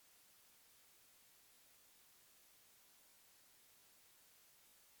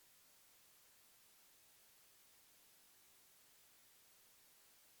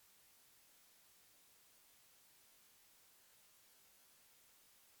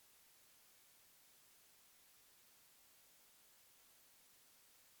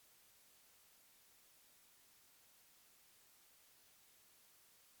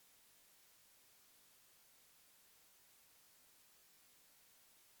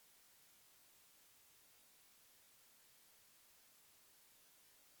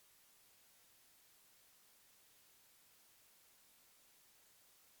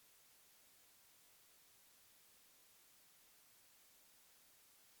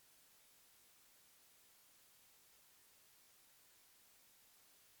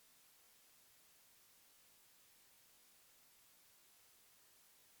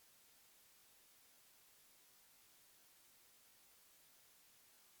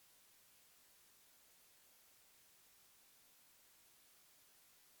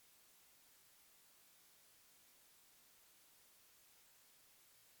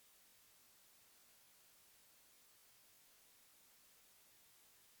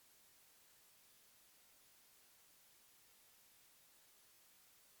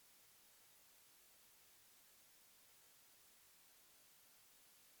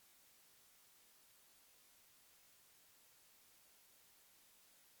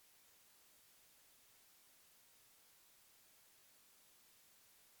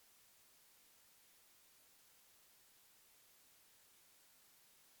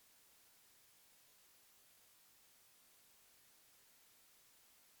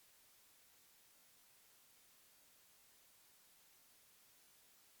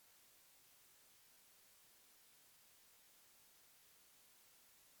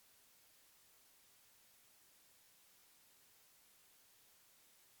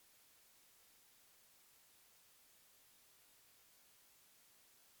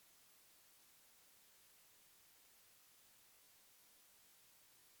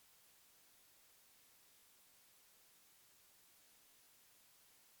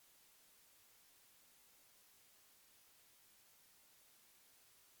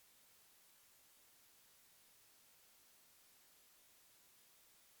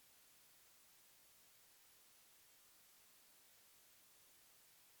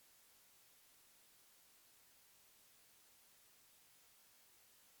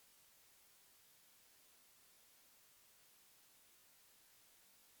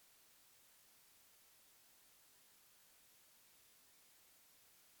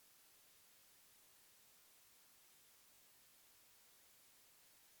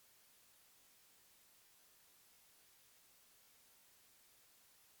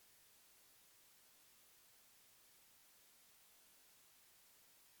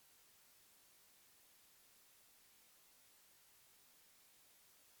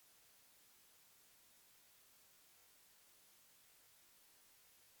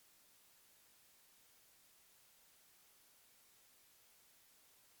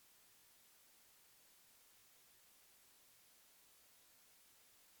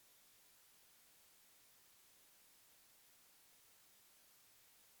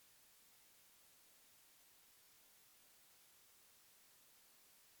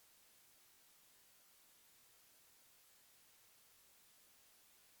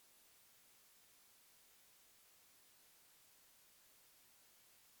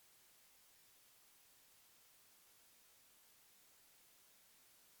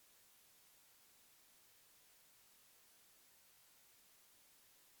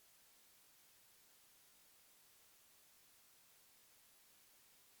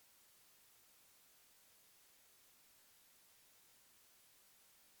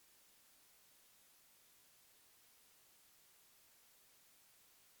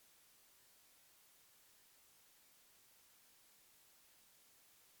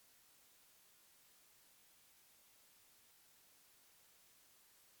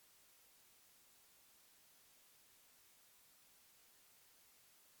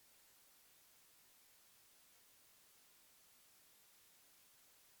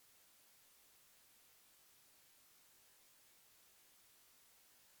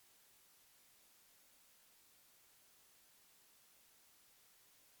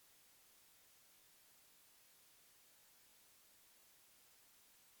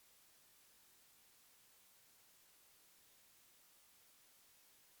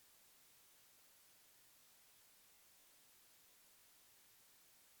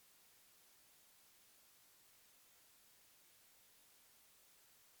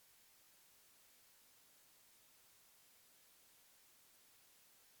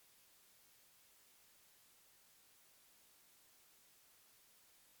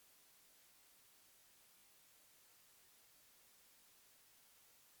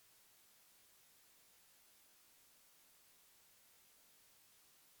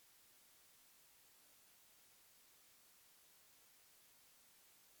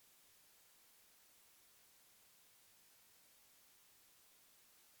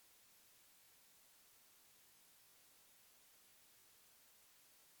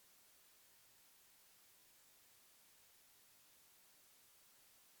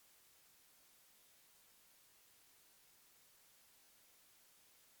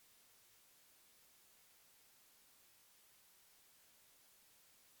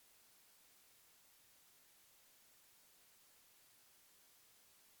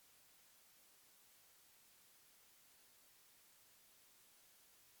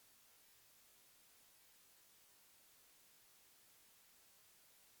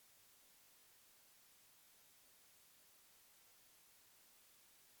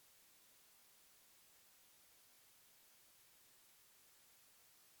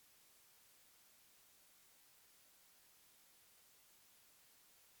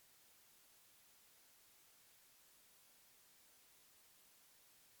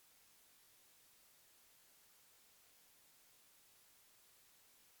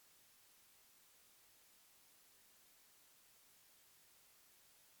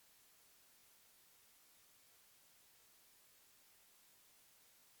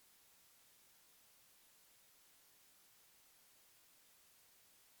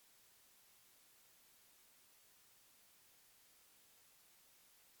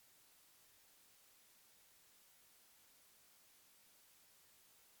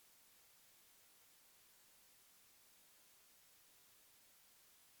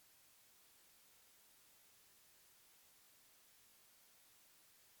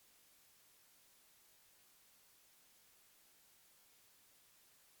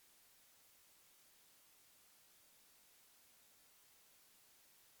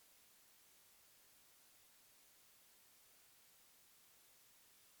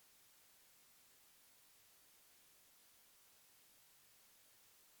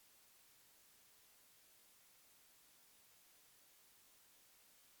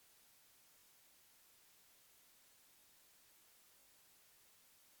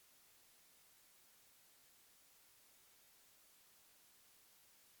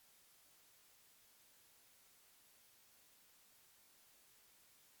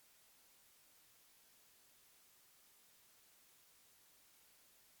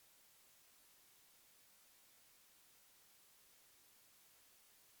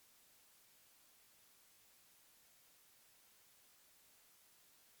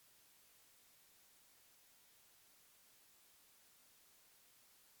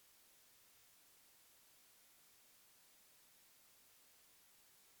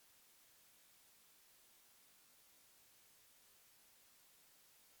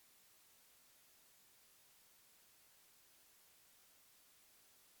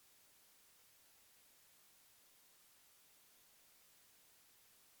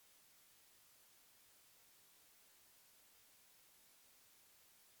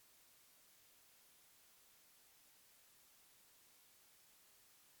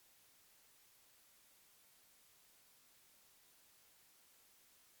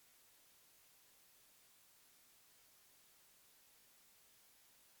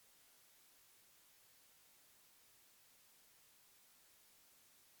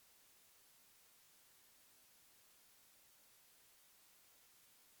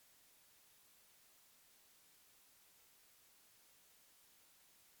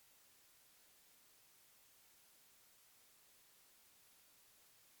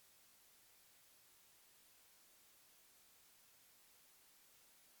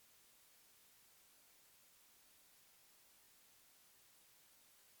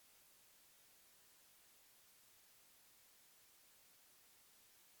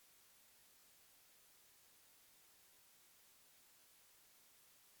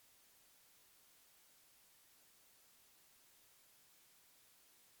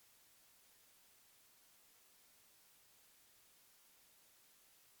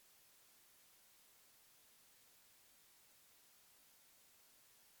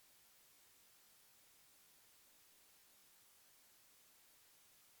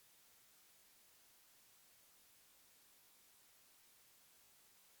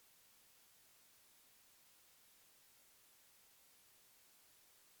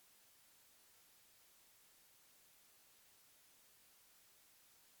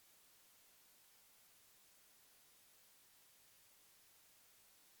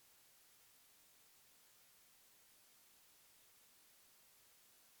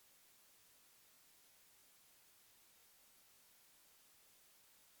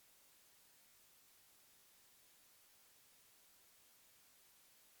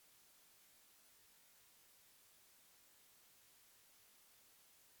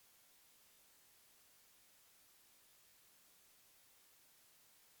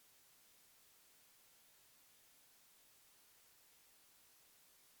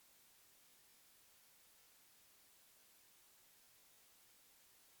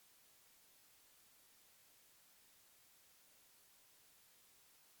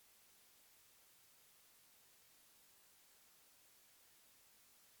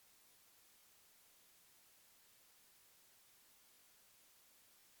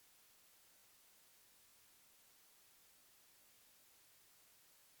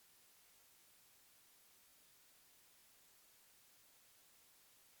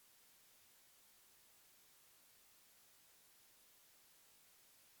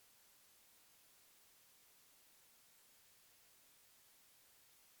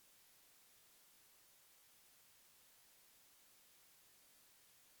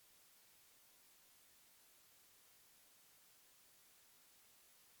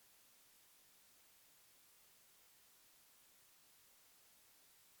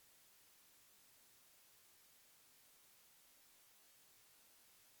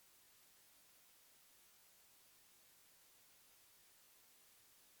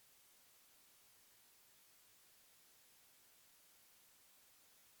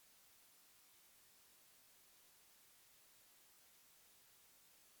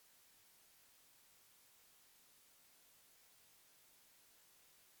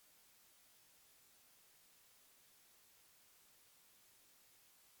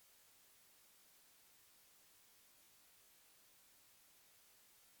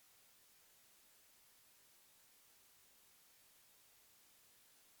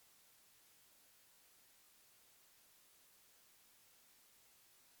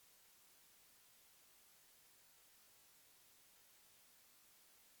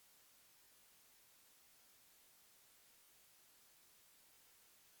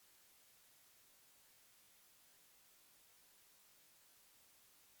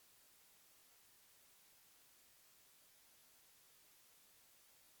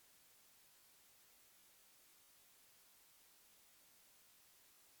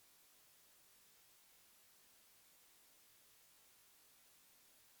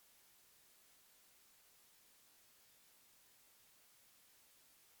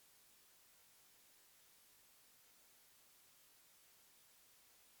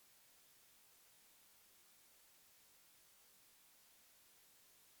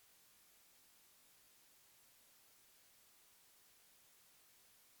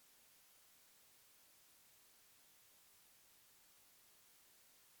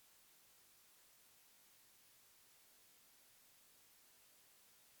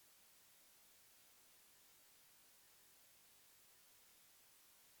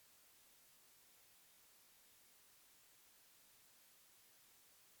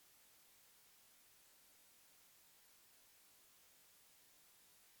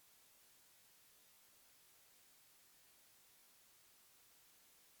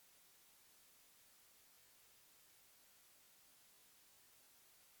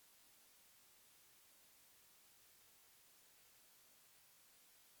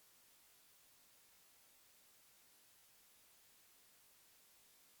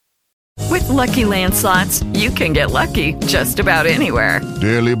 Lucky Land Slots, you can get lucky just about anywhere.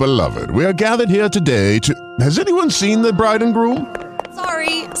 Dearly beloved, we are gathered here today to... Has anyone seen the bride and groom?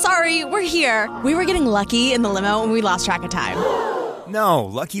 Sorry, we're here. We were getting lucky in the limo and we lost track of time. No,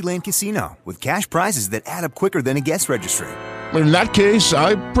 Lucky Land Casino, with cash prizes that add up quicker than a guest registry. In that case,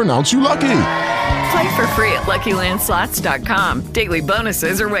 I pronounce you lucky. Play for free at LuckyLandSlots.com. Daily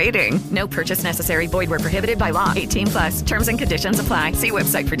bonuses are waiting. No purchase necessary. Void where prohibited by law. 18+. Terms and conditions apply. See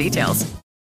website for details.